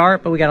good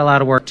start, but we got a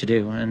lot of work to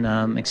do, and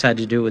I'm excited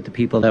to do it with the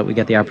people that we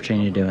get the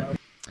opportunity to do it.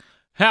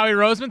 Howie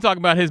Roseman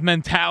talking about his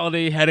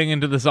mentality heading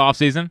into this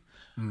offseason.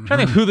 I'm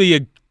trying to think who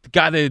the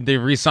guy they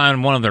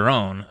re-signed one of their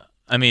own.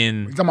 I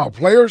mean, you talking about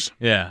players?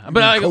 Yeah,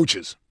 but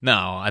coaches.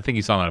 No, I think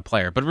he's talking about a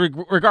player. But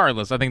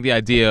regardless, I think the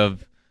idea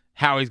of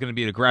how he's going to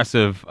be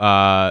aggressive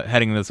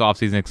heading into this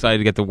offseason, excited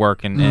to get to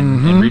work and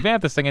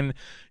revamp this thing. And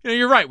you know,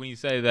 you're right when you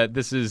say that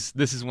this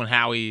is when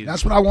Howie.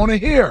 That's what I want to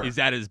hear. Is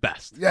at his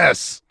best.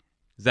 Yes,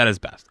 is at his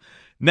best.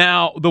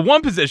 Now, the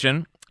one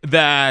position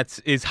that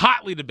is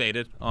hotly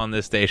debated on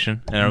this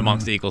station and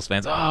amongst the Eagles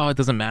fans, oh, it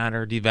doesn't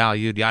matter,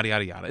 devalued, yada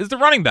yada yada, is the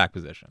running back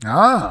position.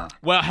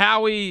 Well,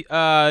 Howie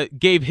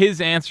gave his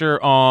answer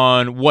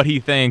on what he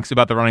thinks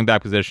about the running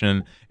back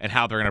position and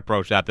how they're going to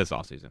approach that this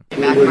offseason.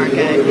 Back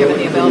market, given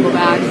the available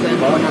backs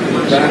and whatnot.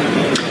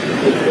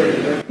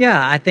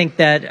 Yeah, I think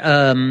that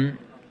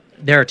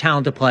there are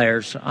talented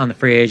players on the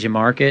free agent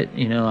market.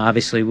 You know,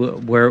 obviously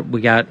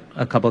we got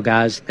a couple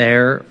guys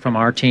there from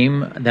our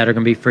team that are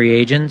going to be free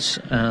agents,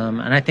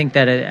 and I think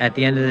that at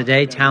the end of the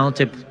day,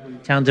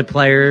 talented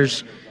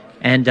players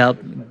end up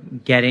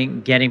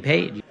getting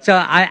paid.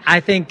 So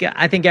I think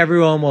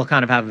everyone will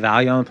kind of have a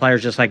value on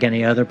players just like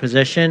any other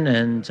position,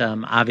 and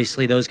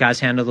obviously those guys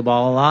handle the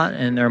ball a lot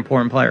and they're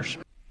important players.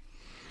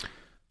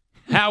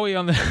 Howie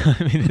on the,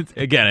 I mean,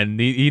 again,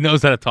 he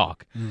knows how to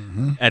talk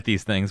at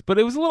these things, but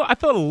I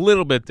felt a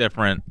little bit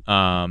different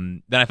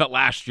than I felt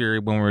last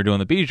year when we were doing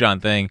the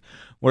Bijan thing,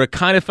 where it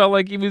kind of felt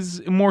like he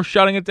was more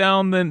shutting it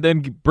down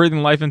than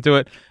breathing life into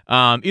it.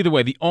 Either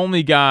way, the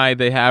only guy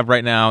they have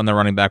right now in the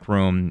running back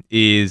room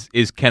is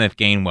Kenneth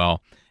Gainwell,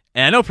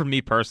 and I know for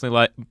me personally,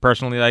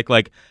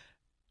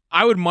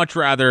 I would much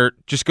rather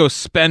just go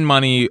spend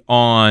money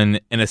on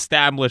an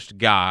established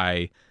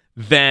guy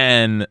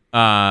than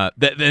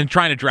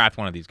trying to draft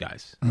one of these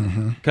guys,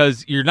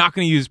 because you're not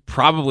going to use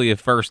probably a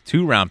first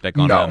 2-round pick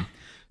on them.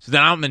 So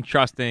then I'm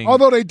entrusting.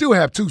 Although they do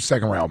have 2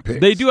 second-round picks.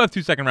 They do have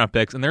 2 second-round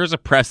picks, and there's a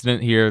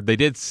precedent here. They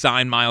did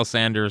sign Miles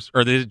Sanders,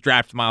 or they did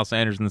draft Miles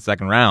Sanders in the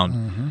 2nd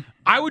round.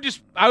 I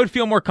would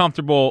feel more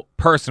comfortable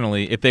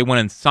personally if they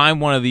went and signed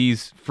one of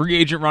these free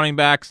agent running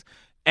backs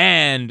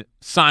and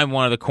sign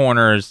one of the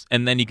corners,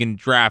 and then you can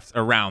draft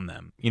around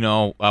them. You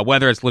know,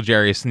 whether it's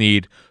L'Jarius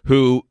Sneed,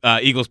 who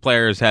Eagles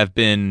players have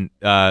been,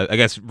 I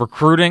guess,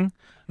 recruiting,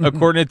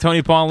 according to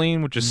Tony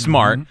Pauline, which is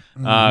smart.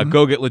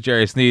 Go get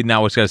L'Jarius Sneed.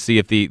 Now we're just got to see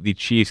if the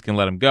Chiefs can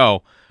let him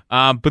go.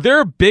 But there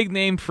are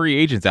big-name free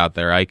agents out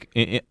there, like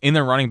in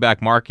the running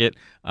back market.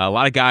 A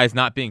lot of guys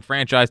not being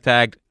franchise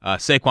tagged.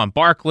 Saquon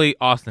Barkley,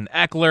 Austin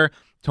Eckler,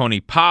 Tony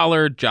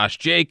Pollard, Josh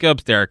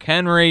Jacobs, Derrick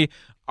Henry,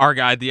 our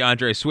guy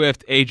DeAndre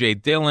Swift, A.J.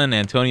 Dillon,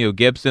 Antonio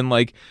Gibson.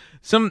 Like,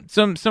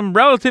 some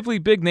relatively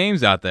big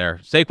names out there.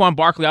 Saquon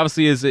Barkley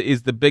obviously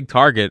is the big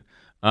target.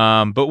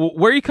 But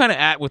where are you kind of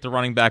at with the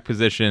running back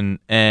position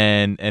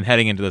and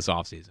heading into this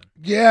offseason?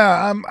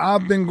 Yeah,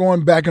 I've been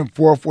going back and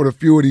forth with a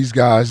few of these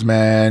guys,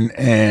 man,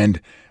 and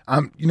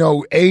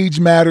age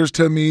matters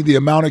to me, the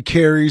amount of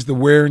carries, the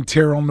wear and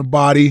tear on the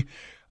body.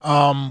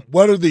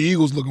 What are the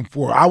Eagles looking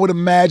for? I would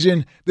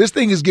imagine this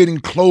thing is getting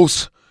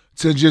close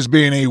to just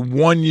being a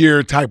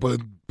one-year type of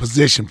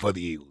position for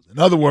the Eagles. In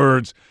other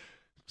words,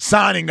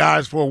 signing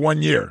guys for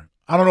 1 year.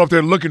 I don't know if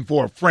they're looking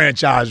for a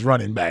franchise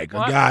running back, a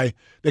guy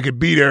that could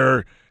be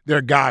their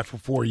guy for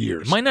 4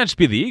 years. It might not just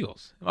be the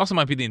Eagles. It also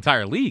might be the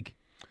entire league.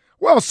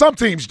 Well, some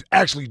teams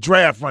actually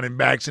draft running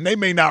backs, and they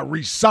may not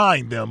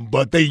re-sign them,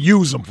 but they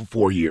use them for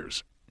 4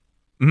 years.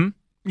 Mm-hmm.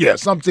 Yeah,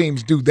 some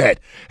teams do that.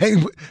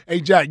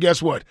 Hey, Jack,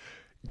 guess what?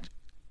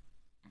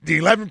 The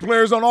 11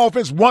 players on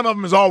offense, one of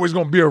them is always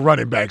going to be a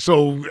running back.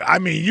 So, I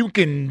mean, you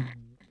can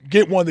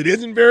get one that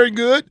isn't very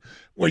good,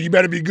 well, you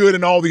better be good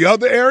in all the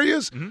other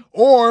areas. Mm-hmm.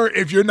 Or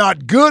if you're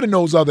not good in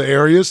those other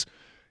areas,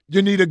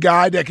 you need a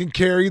guy that can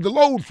carry the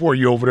load for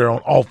you over there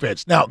on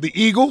offense. Now, the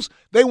Eagles,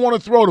 they want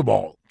to throw the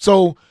ball.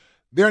 So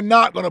they're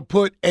not going to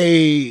put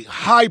a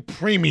high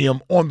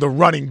premium on the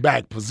running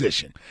back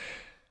position.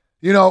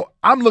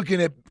 I'm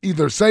looking at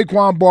either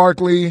Saquon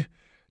Barkley,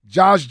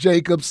 Josh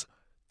Jacobs,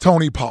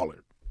 Tony Pollard.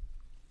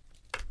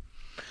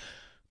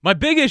 My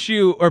big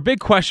issue or big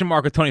question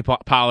mark with Tony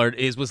Pollard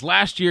was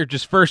last year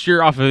just first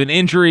year off of an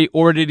injury,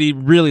 or did he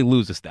really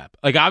lose a step?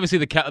 Like, obviously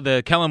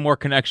the Kellen Moore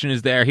connection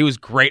is there. He was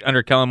great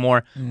under Kellen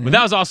Moore, but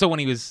that was also when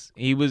he was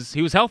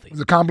healthy. He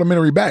was a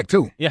complimentary back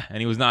too. Yeah,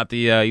 and he was not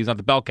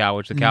the bell cow,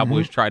 which the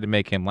Cowboys tried to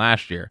make him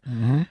last year.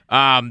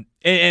 Mm-hmm.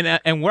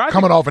 And where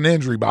coming off an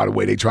injury, by the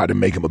way, they tried to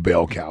make him a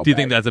bell cow. Do you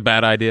think that's a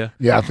bad idea?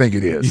 Yeah, I think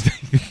it is.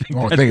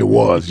 I think it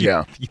was.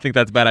 Yeah, you think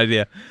that's a bad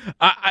idea?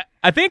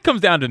 I think it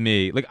comes down to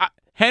me. Like,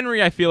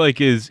 Henry, I feel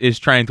like is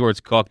trying towards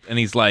Cook, and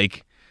he's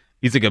like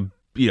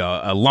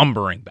a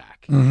lumbering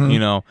back.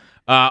 Mm-hmm.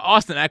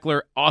 Austin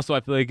Eckler also,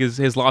 I feel like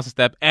has lost a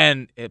step,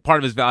 and part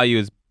of his value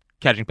is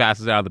catching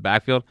passes out of the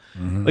backfield.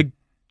 Mm-hmm. Like,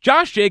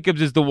 Josh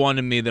Jacobs is the one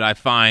to me that I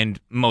find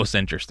most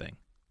interesting.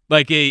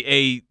 Like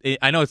I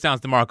know it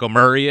sounds DeMarco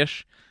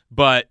Murray-ish,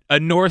 but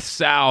a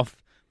north-south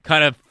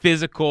kind of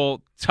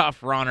physical,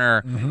 tough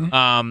runner.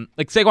 Mm-hmm.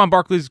 Like Saquon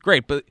Barkley's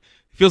great, but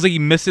feels like he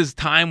misses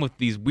time with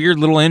these weird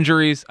little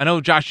injuries. I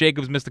know Josh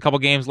Jacobs missed a couple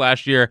games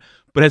last year,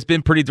 but has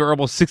been pretty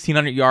durable,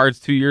 1,600 yards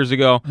 2 years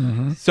ago.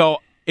 Mm-hmm. So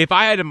if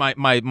I had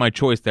my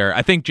choice there,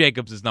 I think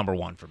Jacobs is number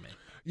one for me.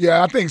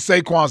 Yeah, I think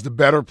Saquon's the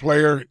better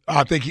player.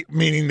 I think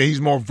meaning that he's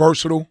more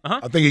versatile. Uh-huh.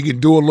 I think he can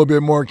do a little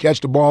bit more,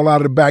 catch the ball out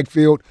of the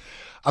backfield.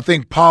 I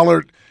think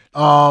Pollard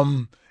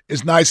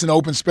is nice in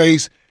open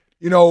space.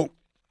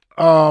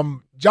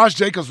 Josh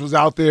Jacobs was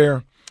out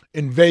there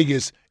in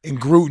Vegas, and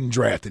Gruden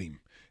drafted him.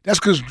 That's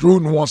because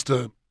Gruden wants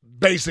to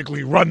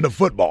basically run the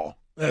football.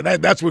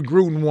 That's what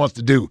Gruden wants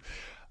to do.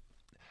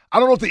 I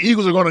don't know if the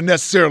Eagles are going to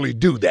necessarily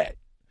do that.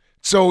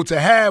 So to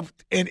have,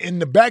 in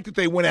the back that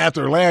they went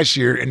after last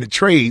year in the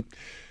trade,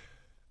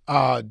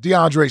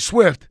 DeAndre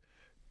Swift,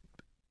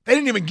 they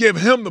didn't even give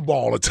him the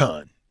ball a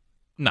ton.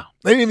 No.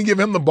 They didn't even give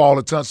him the ball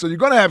a ton. So you're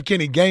going to have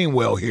Kenny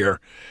Gainwell here.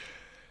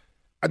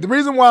 The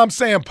reason why I'm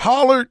saying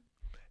Pollard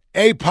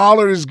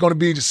is going to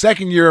be the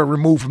second year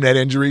removed from that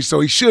injury, so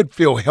he should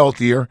feel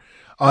healthier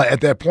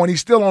at that point.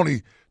 He's still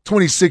only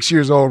 26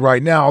 years old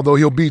right now, although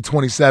he'll be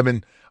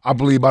 27, I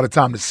believe, by the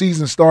time the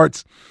season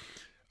starts.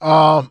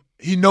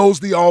 He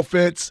knows the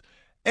offense,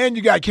 and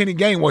you got Kenny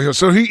Gainwell here.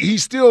 So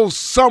he's still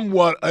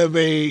somewhat of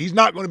he's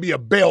not going to be a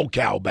bell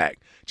cow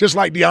back, just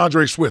like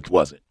DeAndre Swift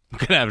wasn't. We're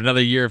going to have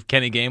another year of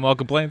Kenny Gainwell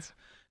complaints?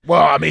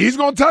 Well, I mean, he's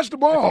going to touch the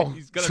ball.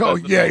 He's going to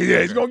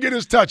he's going to get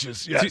his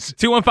touches. Yes.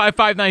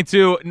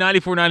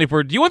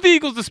 215-592-9494. Do you want the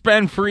Eagles to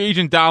spend free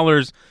agent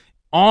dollars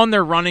on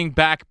their running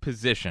back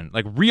position,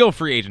 like real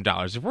free agent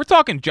dollars? If we're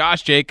talking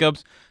Josh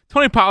Jacobs,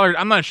 Tony Pollard,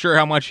 I'm not sure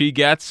how much he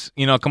gets,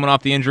 coming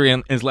off the injury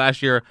in his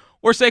last year,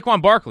 or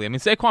Saquon Barkley. I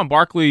mean, Saquon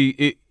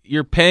Barkley,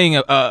 you're paying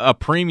a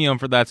premium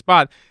for that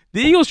spot.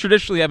 The Eagles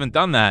traditionally haven't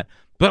done that,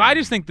 but I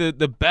just think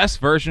the best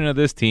version of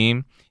this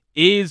team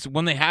is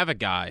when they have a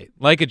guy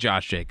like a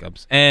Josh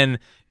Jacobs. And,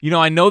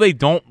 I know they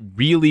don't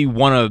really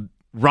want to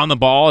run the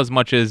ball as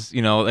much as,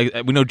 we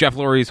know Jeff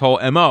Lurie's whole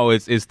MO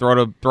is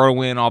throw to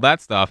win, all that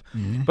stuff.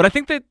 Mm-hmm. But I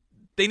think that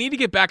they need to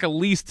get back at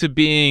least to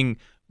being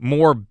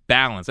more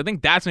balanced. I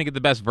think that's going to get the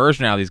best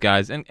version out of these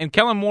guys. And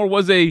Kellen Moore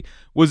was a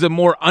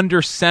more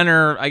under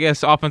center, I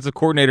guess, offensive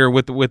coordinator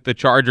with the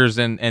Chargers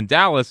and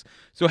Dallas.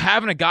 So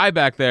having a guy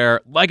back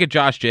there like a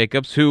Josh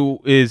Jacobs, who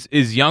is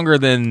younger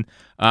than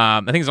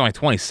I think he's only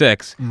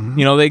 26.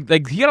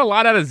 Mm-hmm. He got a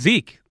lot out of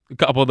Zeke a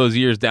couple of those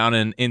years down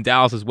in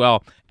Dallas as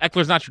well.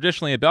 Eckler's not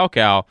traditionally a bell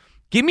cow.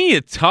 Give me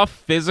a tough,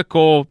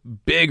 physical,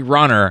 big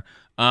runner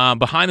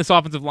behind this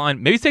offensive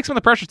line. Maybe take some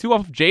of the pressure too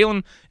off of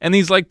Jalen and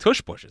these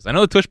tush pushes. I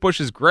know the tush push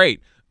is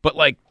great, but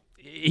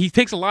he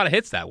takes a lot of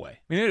hits that way.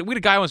 I mean, we had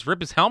a guy who wants to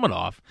rip his helmet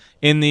off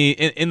in the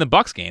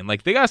Bucs game.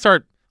 They got to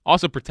start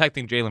also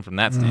protecting Jalen from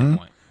that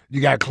standpoint.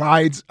 You got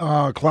Clyde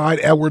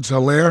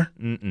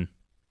Edwards-Helaire.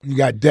 You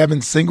got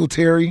Devin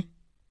Singletary.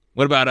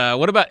 What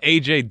about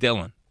A.J.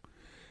 Dillon?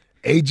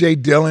 A.J.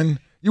 Dillon.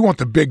 You want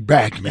the big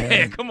back, man.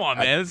 Yeah, come on,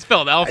 man. It's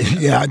Philadelphia.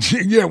 Yeah.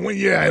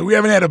 We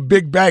haven't had a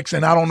big back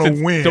since I don't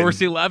know when.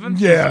 Dorsey 11?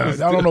 Yeah,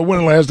 I don't know when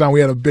the last time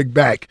we had a big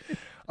back.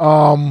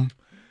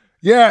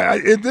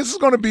 This is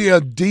going to be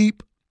a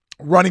deep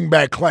running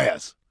back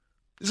class.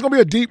 This is going to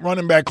be a deep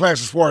running back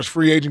class as far as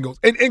free agent goes,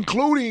 and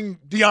including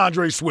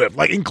DeAndre Swift,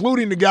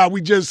 including the guy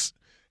we just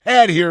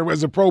had here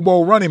as a Pro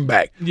Bowl running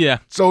back. Yeah.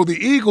 So the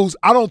Eagles,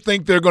 I don't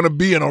think they're going to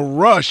be in a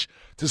rush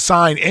to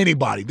sign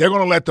anybody. They're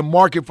going to let the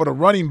market for the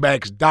running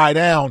backs die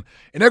down,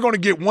 and they're going to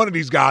get one of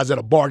these guys at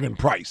a bargain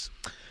price.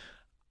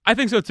 I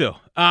think so too.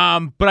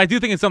 But I do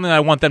think it's something that I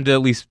want them to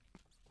at least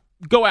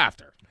go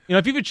after.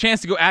 If you have a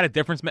chance to go add a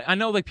difference, I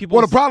know people.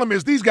 Well, the problem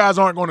is these guys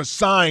aren't going to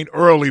sign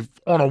early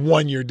on a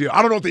 1-year deal.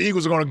 I don't know if the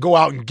Eagles are going to go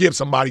out and give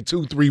somebody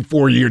 2, 3,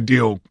 4-year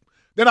deal.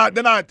 They're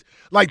not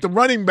like the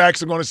running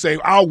backs are going to say,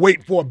 I'll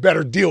wait for a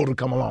better deal to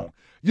come along.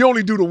 You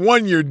only do the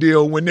 1-year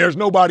deal when there's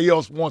nobody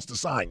else wants to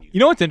sign you.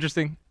 You know what's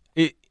interesting?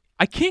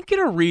 I can't get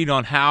a read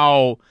on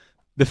how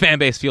the fan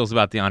base feels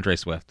about DeAndre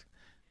Swift.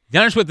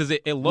 DeAndre Swift is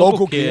a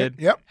local kid.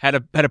 Yep. Had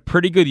a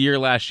pretty good year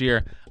last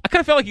year. I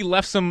kind of felt like he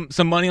left some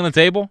money on the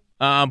table,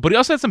 but he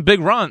also had some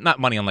big run. Not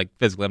money on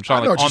physically. I'm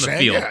talking on the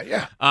field.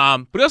 Yeah.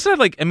 But he also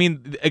had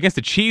against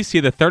the Chiefs, he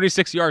had the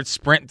 36-yard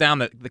sprint down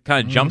that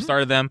kind of jump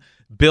started them.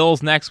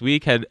 Bills next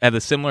week had a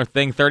similar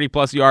thing,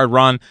 30-plus yard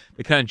run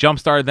that kind of jump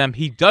started them.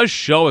 He does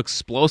show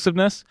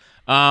explosiveness.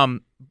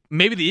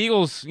 Maybe the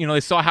Eagles, they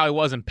saw how he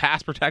was in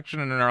pass protection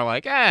and are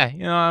like,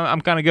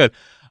 I'm kind of good.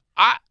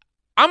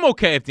 I'm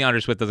okay if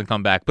DeAndre Swift doesn't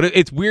come back, but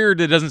it's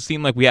weird. It doesn't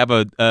seem like we have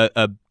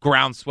a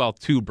groundswell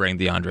to bring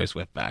DeAndre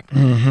Swift back.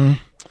 Mm-hmm.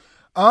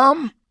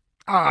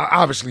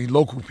 Obviously,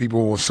 local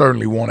people will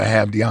certainly want to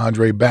have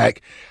DeAndre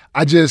back.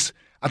 I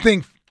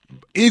think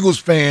Eagles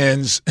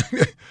fans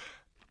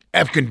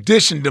have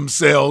conditioned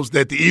themselves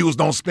that the Eagles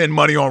don't spend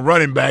money on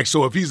running backs.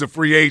 So if he's a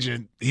free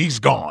agent, he's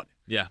gone.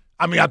 Yeah.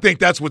 I think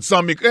that's what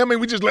we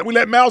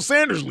let Miles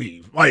Sanders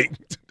leave.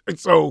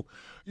 So,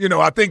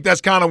 I think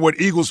that's kind of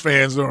what Eagles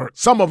fans are.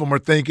 Some of them are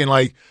thinking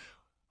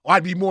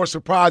I'd be more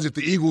surprised if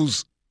the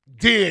Eagles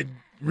did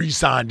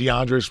re-sign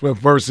DeAndre Swift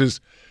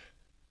versus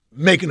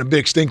making a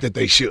big stink that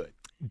they should.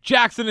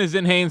 Jackson is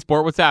in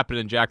Hainsport. What's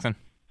happening, Jackson?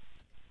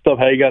 What's up?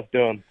 How you guys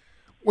doing?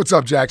 What's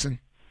up, Jackson?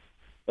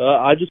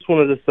 I just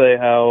wanted to say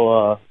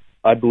how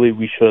I believe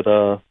we should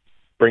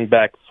bring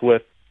back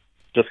Swift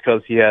just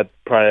because he had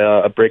probably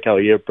a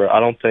breakout year, but I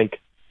don't think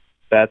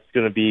that's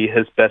going to be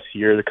his best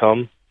year to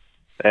come.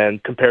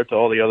 And compared to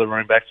all the other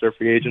running backs that are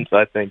free agents,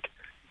 I think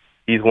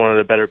he's one of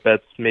the better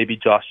bets, maybe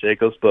Josh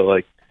Jacobs,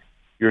 but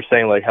you're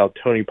saying how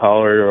Tony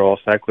Pollard or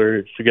Austin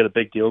Eckler should get a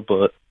big deal,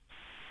 but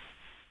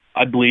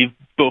I believe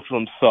both of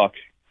them suck.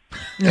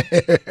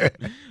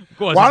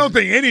 Well, I don't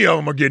think any of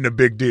them are getting a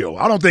big deal.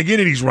 I don't think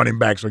any of these running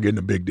backs are getting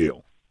a big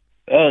deal.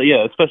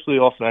 Yeah, especially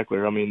Austin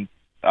Eckler.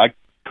 I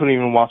couldn't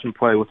even watch him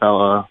play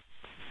without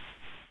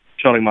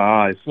shutting my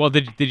eyes. Well,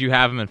 did you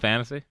have him in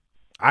fantasy?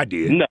 I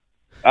did. No,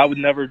 I would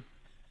never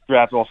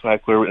draft Austin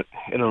Eckler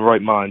in the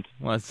right mind.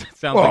 Well, it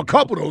sounds a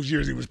couple of those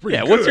years he was pretty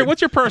good. Yeah,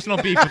 what's your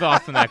personal beef with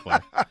Austin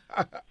Eckler?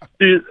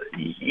 Dude,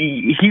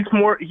 he's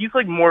more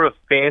of a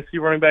fantasy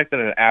running back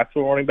than an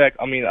actual running back.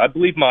 I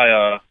believe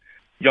my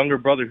younger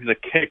brother, who's a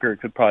kicker,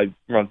 could probably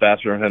run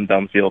faster than him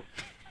down the field.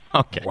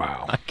 Okay.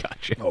 Wow. I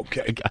got you.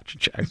 Okay. I got you,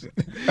 Jackson.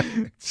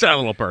 Sound a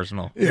little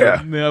personal. Yeah.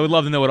 I would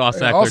love to know what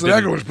Austin Eckler Austin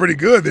Eckler was pretty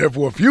good there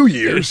for a few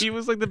years. He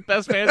was the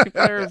best fantasy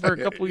player for a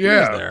couple of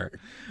years there.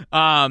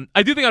 I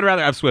do think I'd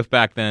rather have Swift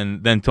back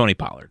than Tony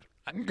Pollard.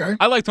 Okay.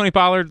 I like Tony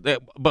Pollard,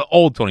 but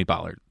old Tony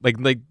Pollard. Like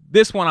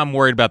this one, I'm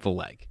worried about the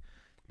leg.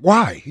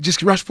 Why? He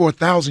just rushed for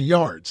 1,000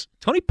 yards.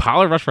 Tony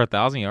Pollard rushed for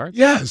 1,000 yards?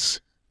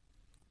 Yes.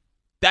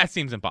 That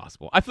seems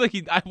impossible. I feel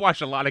like I've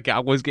watched a lot of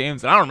Cowboys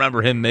games, and I don't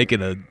remember him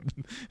making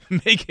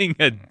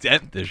a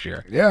dent this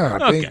year. Yeah,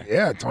 I think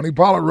Tony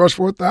Pollard rushed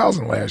for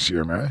 1,000 last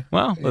year, man.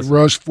 Well, he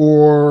rushed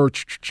for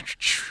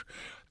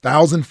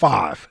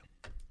 1,005.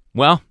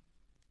 Well,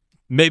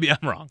 maybe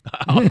I'm wrong.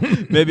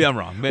 Maybe I'm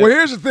wrong. Well,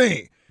 here's the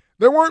thing.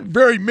 There weren't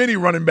very many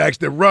running backs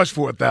that rushed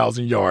for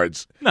 1,000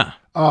 yards. No.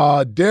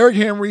 Derrick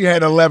Henry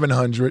had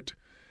 1,100.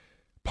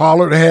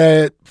 Pollard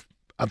had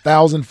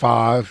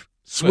 1,005.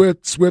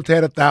 Swift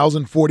had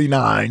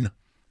 1,049.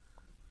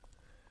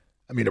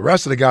 The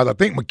rest of the guys, I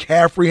think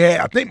McCaffrey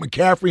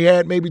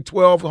had maybe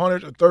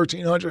 1,200 or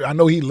 1,300. I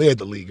know he led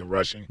the league in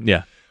rushing.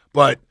 Yeah,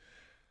 but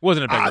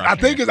wasn't a big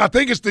I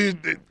think it's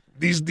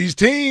these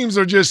teams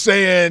are just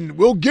saying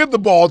we'll give the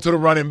ball to the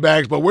running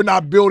backs, but we're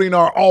not building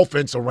our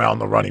offense around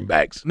the running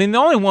backs. The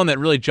only one that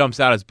really jumps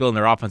out as building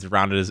their offense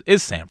around it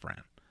is San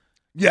Fran.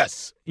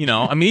 Yes.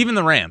 Even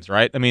the Rams,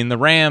 right? The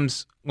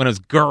Rams, when it was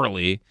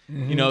Gurley,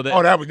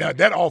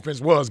 that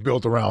offense was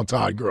built around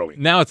Todd Gurley.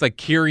 Now it's like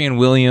Kyrian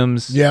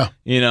Williams. Yeah.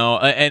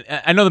 And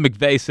I know the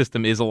McVay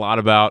system is a lot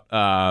about,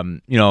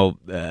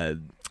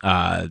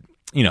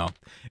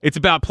 it's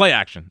about play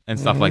action and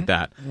stuff like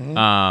that.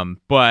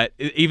 But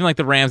even like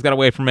the Rams got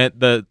away from it.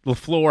 The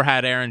LaFleur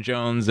had Aaron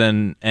Jones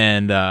and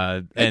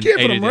that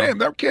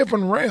kid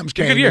from the Rams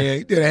came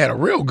in. They had a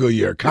real good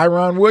year.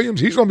 Kyron Williams,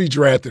 he's going to be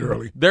drafted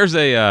early. There's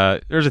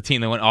a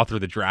team that went all through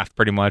the draft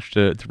pretty much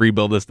to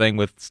rebuild this thing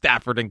with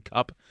Stafford and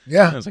Kupp.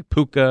 Yeah, it was like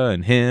Puka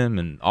and him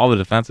and all the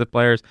defensive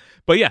players.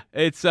 But yeah,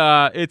 it's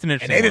an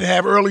interesting. And they didn't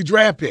have early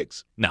draft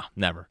picks. No,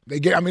 never. They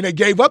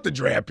gave up the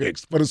draft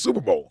picks for the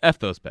Super Bowl. F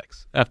those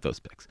picks.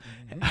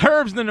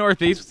 Herb's in the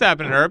Northeast. What's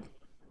happening, Herb?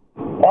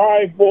 All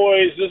right,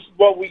 boys. This is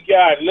what we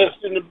got.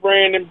 Listen to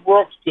Brandon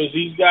Brooks because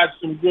he's got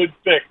some good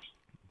picks.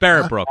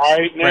 Barrett Brooks. All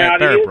right, now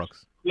Barrett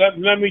Brooks. Let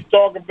me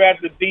talk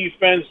about the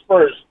defense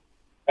first.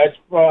 That's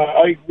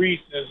Ike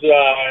Reese's.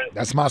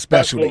 That's my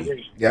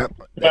specialty. Yep.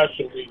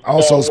 Specialty.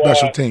 Also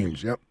special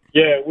teams. Yep.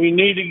 Yeah, we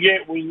need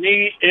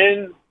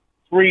in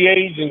free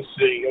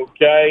agency,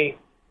 okay?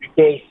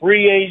 Because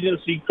free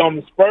agency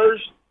comes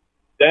first,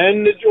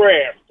 then the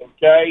draft,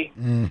 okay?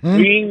 Mm-hmm.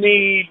 We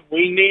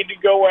need to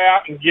go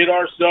out and get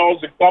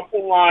ourselves a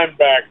couple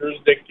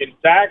linebackers that can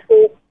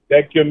tackle,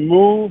 that can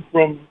move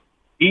from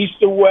east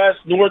to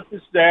west, north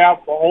to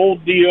south, the whole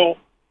deal.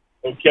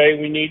 Okay,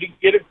 we need to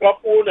get a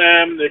couple of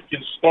them that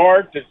can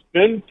start, that's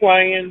been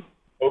playing,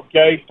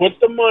 okay? Put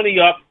the money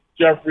up,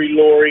 Jeffrey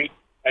Lurie,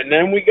 and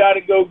then we got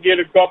to go get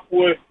we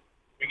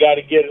got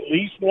to get at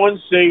least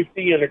one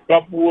safety and a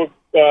couple of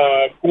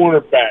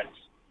cornerbacks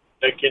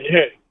that can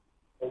hit,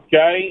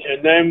 okay?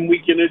 And then we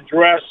can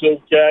address,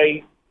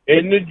 okay,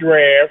 in the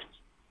draft,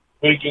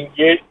 we can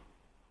get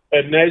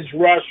an edge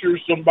rusher,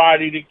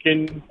 somebody that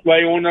can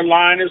play on the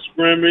line of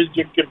scrimmage,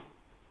 that can,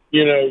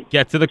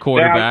 get to the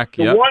quarterback.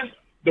 Now,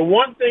 the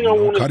one thing I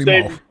want to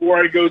say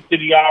before I go to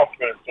the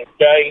offense,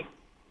 okay?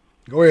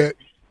 Go ahead.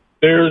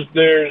 There's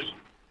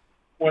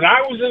when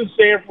I was in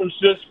San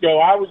Francisco,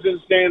 I was in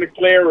Santa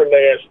Clara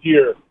last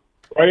year,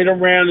 right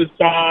around the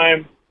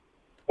time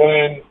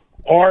when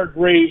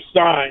Hargrave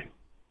signed.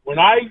 When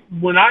I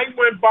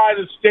went by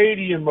the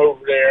stadium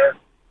over there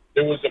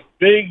was a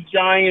big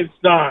giant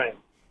sign,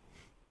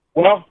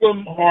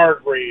 "Welcome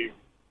Hargrave."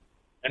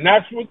 And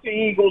that's what the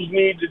Eagles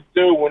need to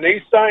do. When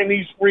they sign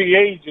these free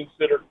agents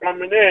that are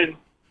coming in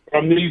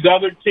from these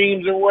other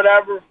teams or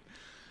whatever,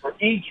 for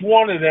each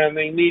one of them,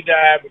 they need to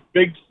have a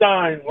big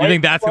sign. You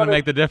think that's going to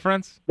make the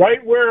difference?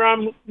 Right where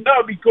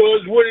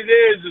because what it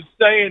is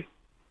saying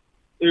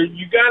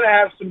you got to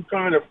have some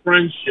kind of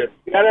friendship.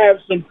 You got to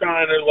have some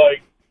kind of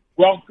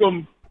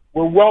welcome.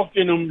 We're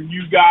welcoming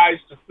you guys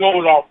to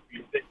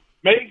Philadelphia.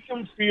 Make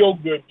them feel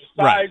good.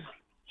 Besides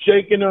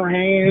shaking their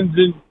hands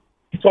and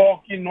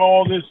talking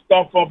all this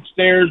stuff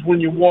upstairs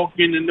when you walk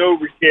into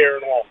NovaCare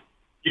and all.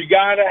 You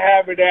got to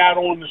have it out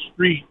on the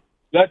street.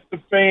 Let the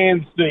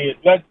fans see it.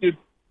 Let the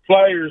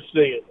players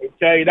see it,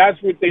 okay?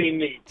 That's what they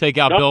need. Take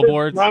out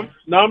billboards.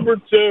 Number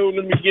two,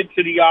 let me get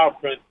to the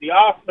offense. The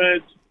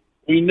offense,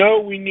 we know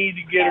we need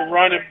to get a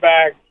running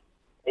back,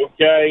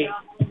 okay?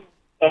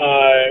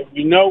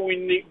 We know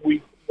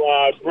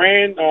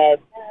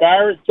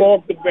Barrett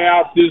talked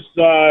about this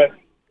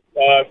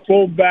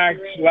fullback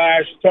 /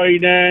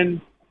 tight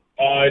end.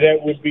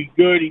 That would be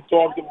good. He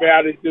talked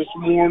about it this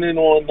morning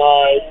on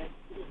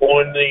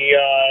the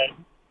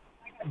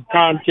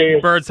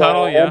Comcast Birds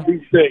Huddle, yeah.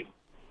 NBC.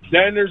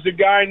 Then there's a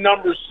guy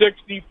number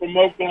 60 from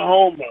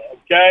Oklahoma.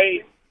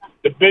 Okay,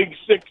 the big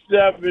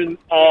 6'7".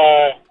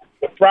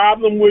 The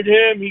problem with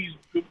him, his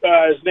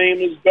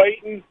name is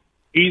Dayton.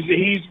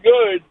 He's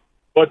good,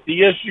 but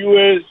the issue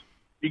is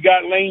you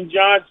got Lane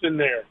Johnson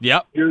there.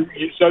 Yep.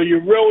 So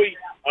you're really,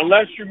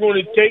 unless you're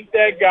going to take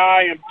that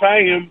guy and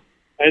pay him,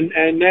 and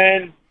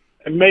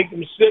make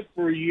him sit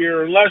for a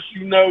year, unless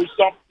you know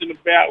something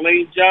about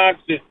Lane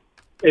Johnson,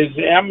 is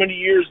how many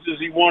years does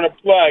he want to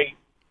play,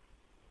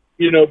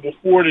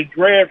 before the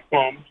draft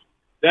comes,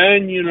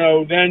 then you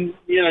have to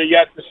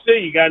see.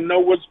 You got to know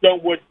what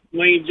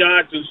Lane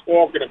Johnson's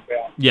talking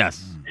about.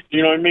 Yes.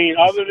 You know what I mean?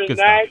 Other than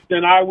that,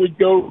 then I would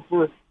go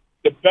for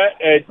the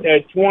bet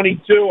at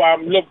 22.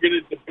 I'm looking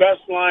at the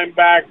best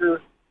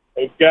linebacker,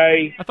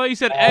 okay? I thought you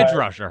said edge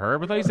rusher,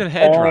 Herb. I thought you said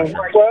hedge rusher.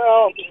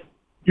 Well,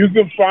 you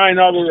can find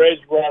other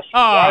edge rushers.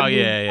 Oh,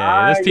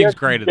 yeah. This team's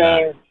great at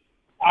that.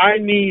 I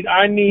need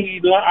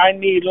linebackers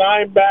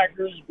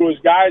because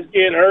guys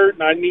get hurt,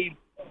 and I need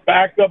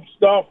backup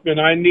stuff,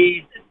 and I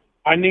need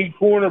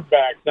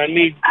cornerbacks. I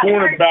need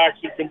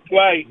cornerbacks that can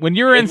play. When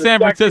you were in San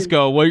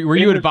Francisco, were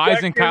you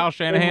advising Kyle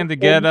Shanahan to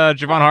get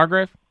Javon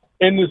Hargrave?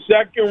 In the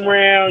second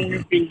round,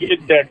 you can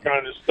get that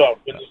kind of stuff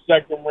in the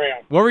second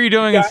round. What were you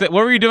doing? What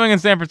were you doing in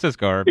San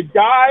Francisco, Herb? The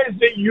guys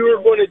that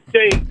you're going to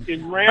take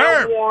in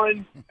round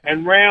 1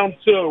 and round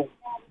 2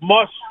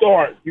 must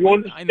start. You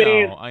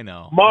understand? I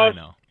know. Must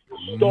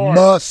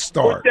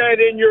start. Put that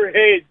in your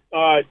head,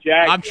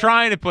 Jack. I'm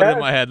trying to put it in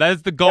my head. That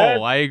is the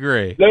goal. I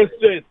agree.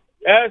 Listen,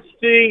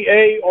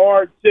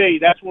 START.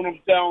 That's what I'm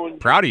telling you.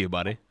 Proud of you,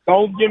 buddy.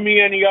 Don't give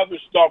me any other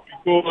stuff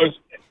because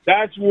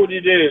that's what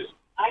it is.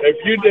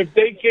 If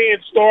they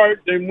can't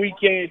start, then we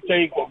can't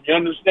take them. You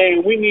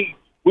understand? We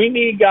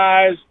need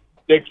guys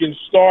that can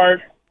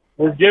start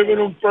We're giving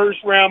them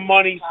first-round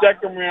money,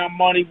 second-round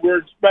money. We're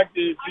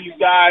expecting that these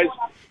guys,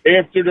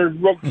 after their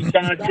rookie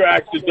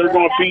contracts, that they're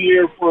going to be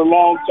here for a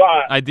long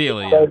time.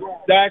 Ideally, so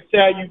that's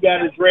how you got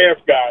to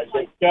draft guys,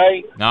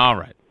 okay? All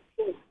right.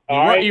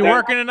 You now,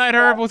 working tonight,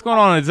 Herb? What's going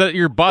on? Is that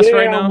your bus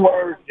right now? I'm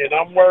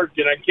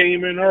working. I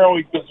came in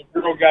early because the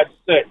girl got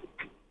sick.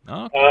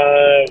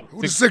 Okay.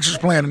 Who's the Sixers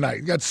playing tonight?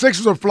 You got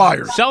Sixers or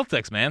Flyers?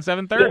 Celtics, man,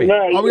 7:30. We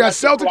got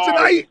Celtics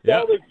tonight?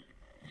 Yep.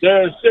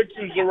 The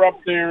Sixers are up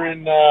there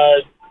in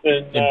Boston?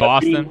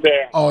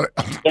 They're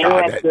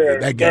up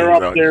there. They're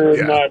up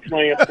there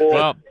playing ball.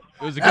 Well,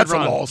 it was a good That's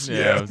run. a loss.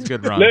 Yeah, it was a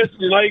good run.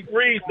 Listen, Lake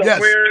Reese, I'm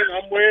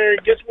wearing.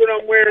 Guess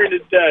what I'm wearing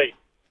today?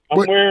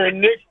 I'm wearing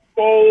Nick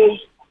Foles,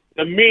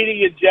 the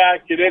media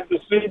jacket at the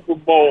Super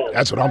Bowl.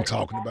 That's what I'm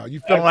talking about. You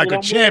feeling like a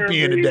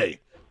champion today.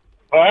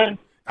 What?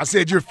 I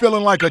said you're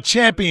feeling like a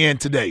champion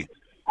today.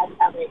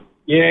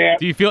 Yeah.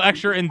 Do you feel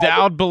extra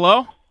endowed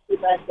below?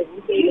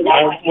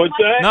 What's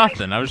that?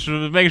 Nothing. I was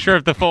just making sure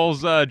if the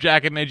Foles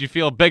jacket made you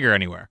feel bigger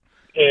anywhere.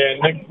 Yeah,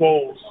 Nick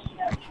Foles.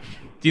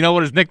 Do you know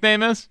what his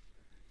nickname is?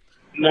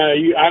 No,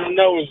 I don't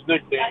know his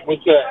nickname.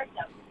 What's that?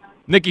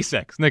 Nicky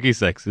Six. Nicky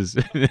Six is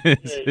I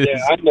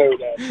know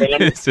that.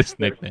 But it's his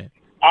nickname.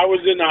 I was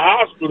in the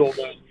hospital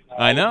then.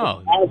 I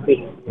know.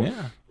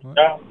 Yeah.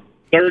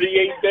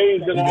 38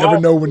 days in the You never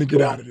hospital. know when to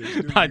get out of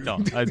this. I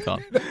don't. All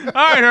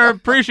right, Herb.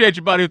 Appreciate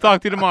you, buddy. We'll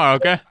talk to you tomorrow,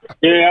 okay?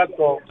 Yeah, that's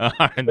all. All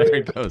right, there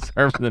he goes.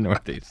 Herb from the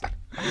Northeast.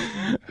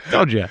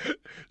 Told you.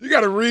 You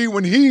got to read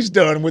when he's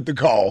done with the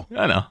call.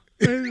 I know.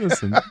 Hey,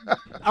 listen. I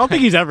don't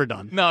think he's ever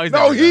done. No,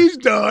 he's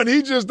done.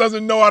 He just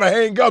doesn't know how to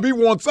hang up. He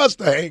wants us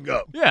to hang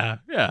up. Yeah.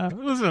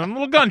 Listen, I'm a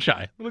little gun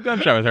shy. with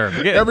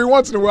Herb. Every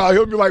once in a while,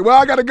 he'll be like,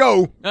 well, I got to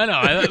go. I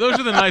know. Those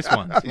are the nice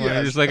ones.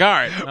 You're just like, all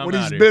right. When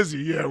he's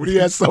busy, when he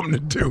has something to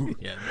do.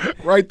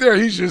 Right there,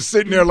 he's just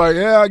sitting there like,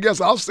 I guess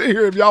I'll sit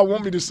here if y'all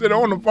want me to sit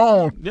on the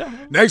phone. Yeah.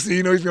 Next thing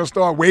you know, he's going to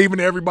start waving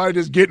to everybody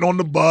just getting on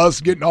the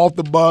bus, getting off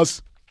the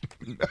bus.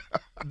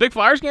 Big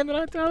Flyers game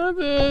tonight down at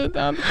the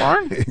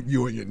barn?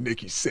 You and your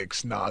Nicky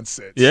Six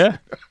nonsense. Yeah.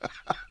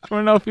 Just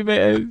want to know if he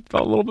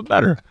felt a little bit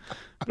better.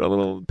 Put a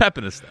little pep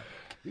in his step.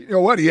 You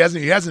know what? He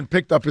hasn't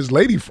picked up his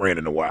lady friend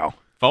in a while.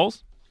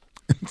 Foles?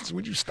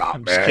 Would you stop,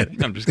 I'm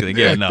just kidding.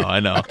 Yeah, no, I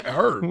know. I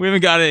heard. We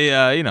haven't got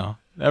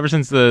ever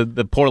since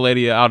the poor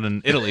lady out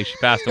in Italy, she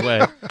passed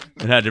away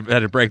and had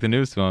to break the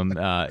news to him.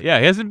 He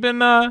hasn't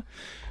been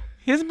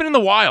in the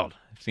wild.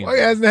 Well,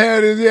 he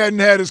hadn't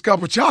had his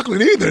cup of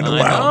chocolate either in a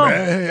while,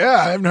 man.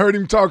 Yeah, I haven't heard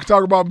him talk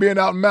about being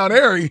out in Mount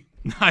Airy.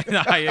 I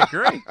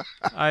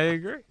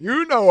agree.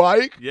 You know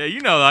Ike. Yeah, you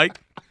know Ike.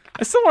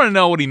 I still want to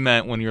know what he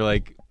meant when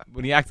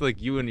when he acted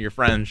like you and your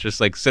friends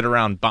just like sit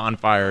around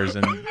bonfires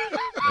and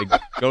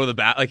like go to the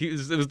bath. Like it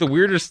was the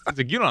weirdest. It's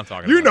like, you know what I'm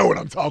talking about. You know what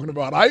I'm talking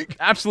about, Ike.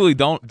 Absolutely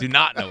do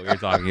not know what you're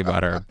talking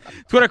about, Herb.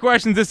 Twitter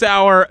questions this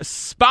hour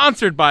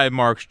sponsored by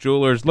Mark's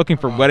Jewelers. Looking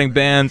for wedding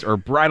bands or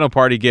bridal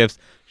party gifts?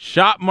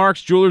 Shop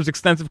Mark's Jewelers'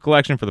 extensive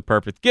collection for the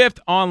perfect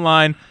gift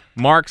online,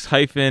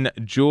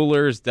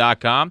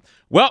 marks-jewelers.com.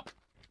 Well,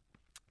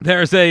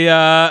 there's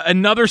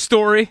another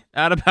story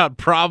out about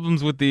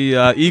problems with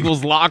the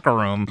Eagles locker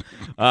room,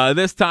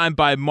 this time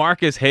by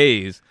Marcus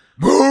Hayes.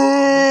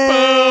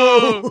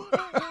 Boo!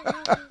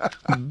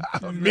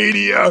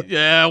 Media.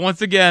 Yeah,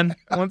 once again,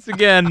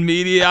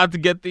 media out to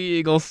get the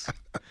Eagles.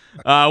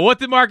 What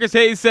did Marcus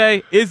Hayes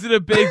say? Is it a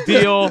big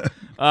deal?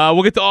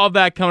 We'll get to all of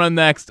that coming up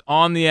next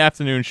on the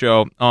afternoon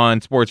show on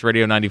Sports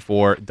Radio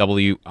 94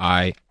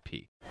 WIP.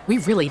 We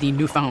really need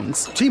new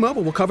phones.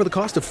 T-Mobile will cover the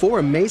cost of 4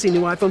 amazing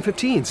new iPhone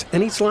 15s,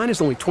 and each line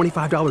is only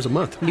 $25 a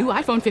month. New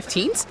iPhone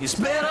 15s? It's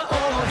better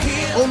over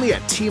here. Only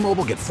at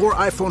T-Mobile, get 4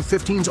 iPhone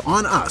 15s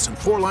on us and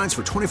 4 lines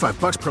for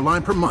 $25 per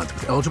line per month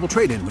with eligible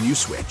trade-in when you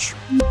switch.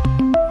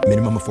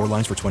 Minimum of 4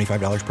 lines for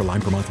 $25 per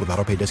line per month with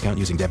autopay discount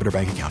using debit or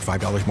bank account.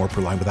 $5 more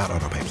per line without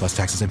autopay, plus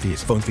taxes and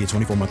fees. Phone fee at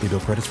 24 monthly bill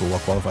credits for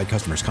well-qualified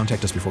customers.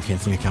 Contact us before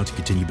canceling account to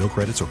continue bill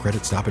credits or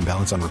credit stop and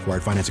balance on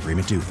required finance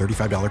agreement due.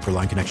 $35 per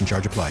line connection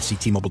charge applies. See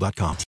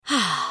T-Mobile.com.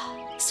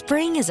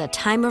 Spring is a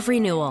time of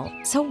renewal,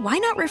 so why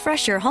not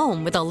refresh your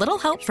home with a little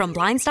help from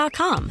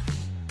Blinds.com?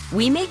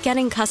 We make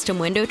getting custom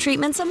window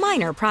treatments a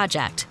minor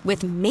project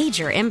with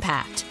major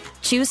impact.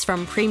 Choose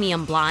from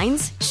premium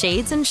blinds,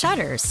 shades, and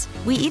shutters.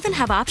 We even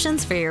have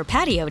options for your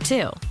patio,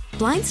 too.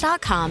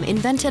 Blinds.com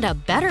invented a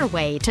better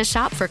way to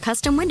shop for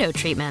custom window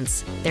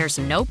treatments. There's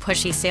no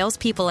pushy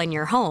salespeople in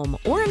your home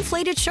or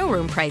inflated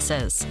showroom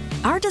prices.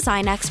 Our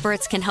design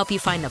experts can help you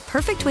find the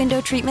perfect window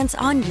treatments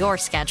on your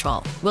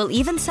schedule. We'll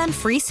even send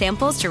free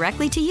samples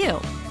directly to you.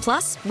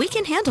 Plus, we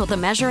can handle the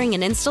measuring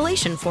and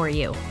installation for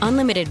you.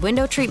 Unlimited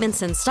window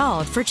treatments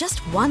installed for just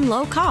one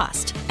low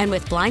cost. And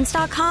with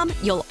Blinds.com,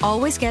 you'll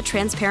always get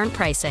transparent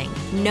pricing.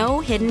 No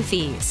hidden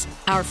fees.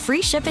 Our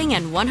free shipping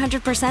and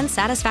 100%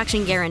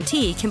 satisfaction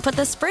guarantee can put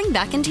the spring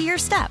back into your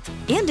step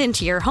and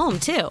into your home,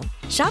 too.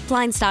 Shop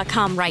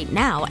Blinds.com right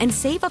now and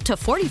save up to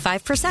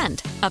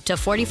 45%. Up to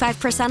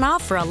 45%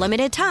 off for a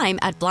limited time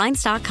at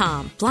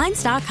Blinds.com.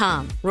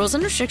 Blinds.com. Rules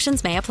and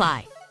restrictions may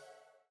apply.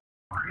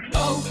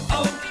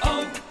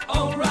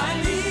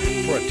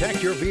 O'Reilly. For a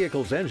Protect your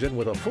vehicle's engine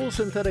with a full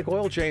synthetic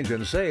oil change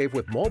and save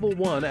with Mobile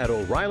One at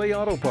O'Reilly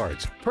Auto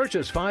Parts.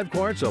 Purchase 5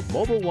 quarts of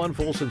Mobile One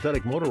full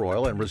synthetic motor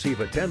oil and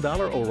receive a $10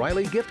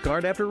 O'Reilly gift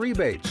card after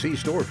rebate. See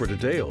store for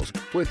details.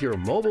 With your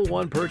Mobile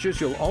One purchase,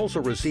 you'll also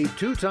receive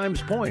 2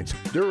 times points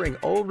during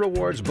O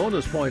Rewards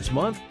Bonus Points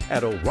Month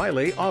at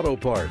O'Reilly Auto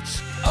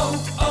Parts.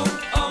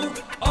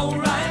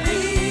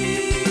 O'Reilly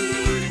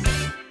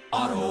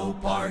Auto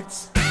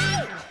Parts.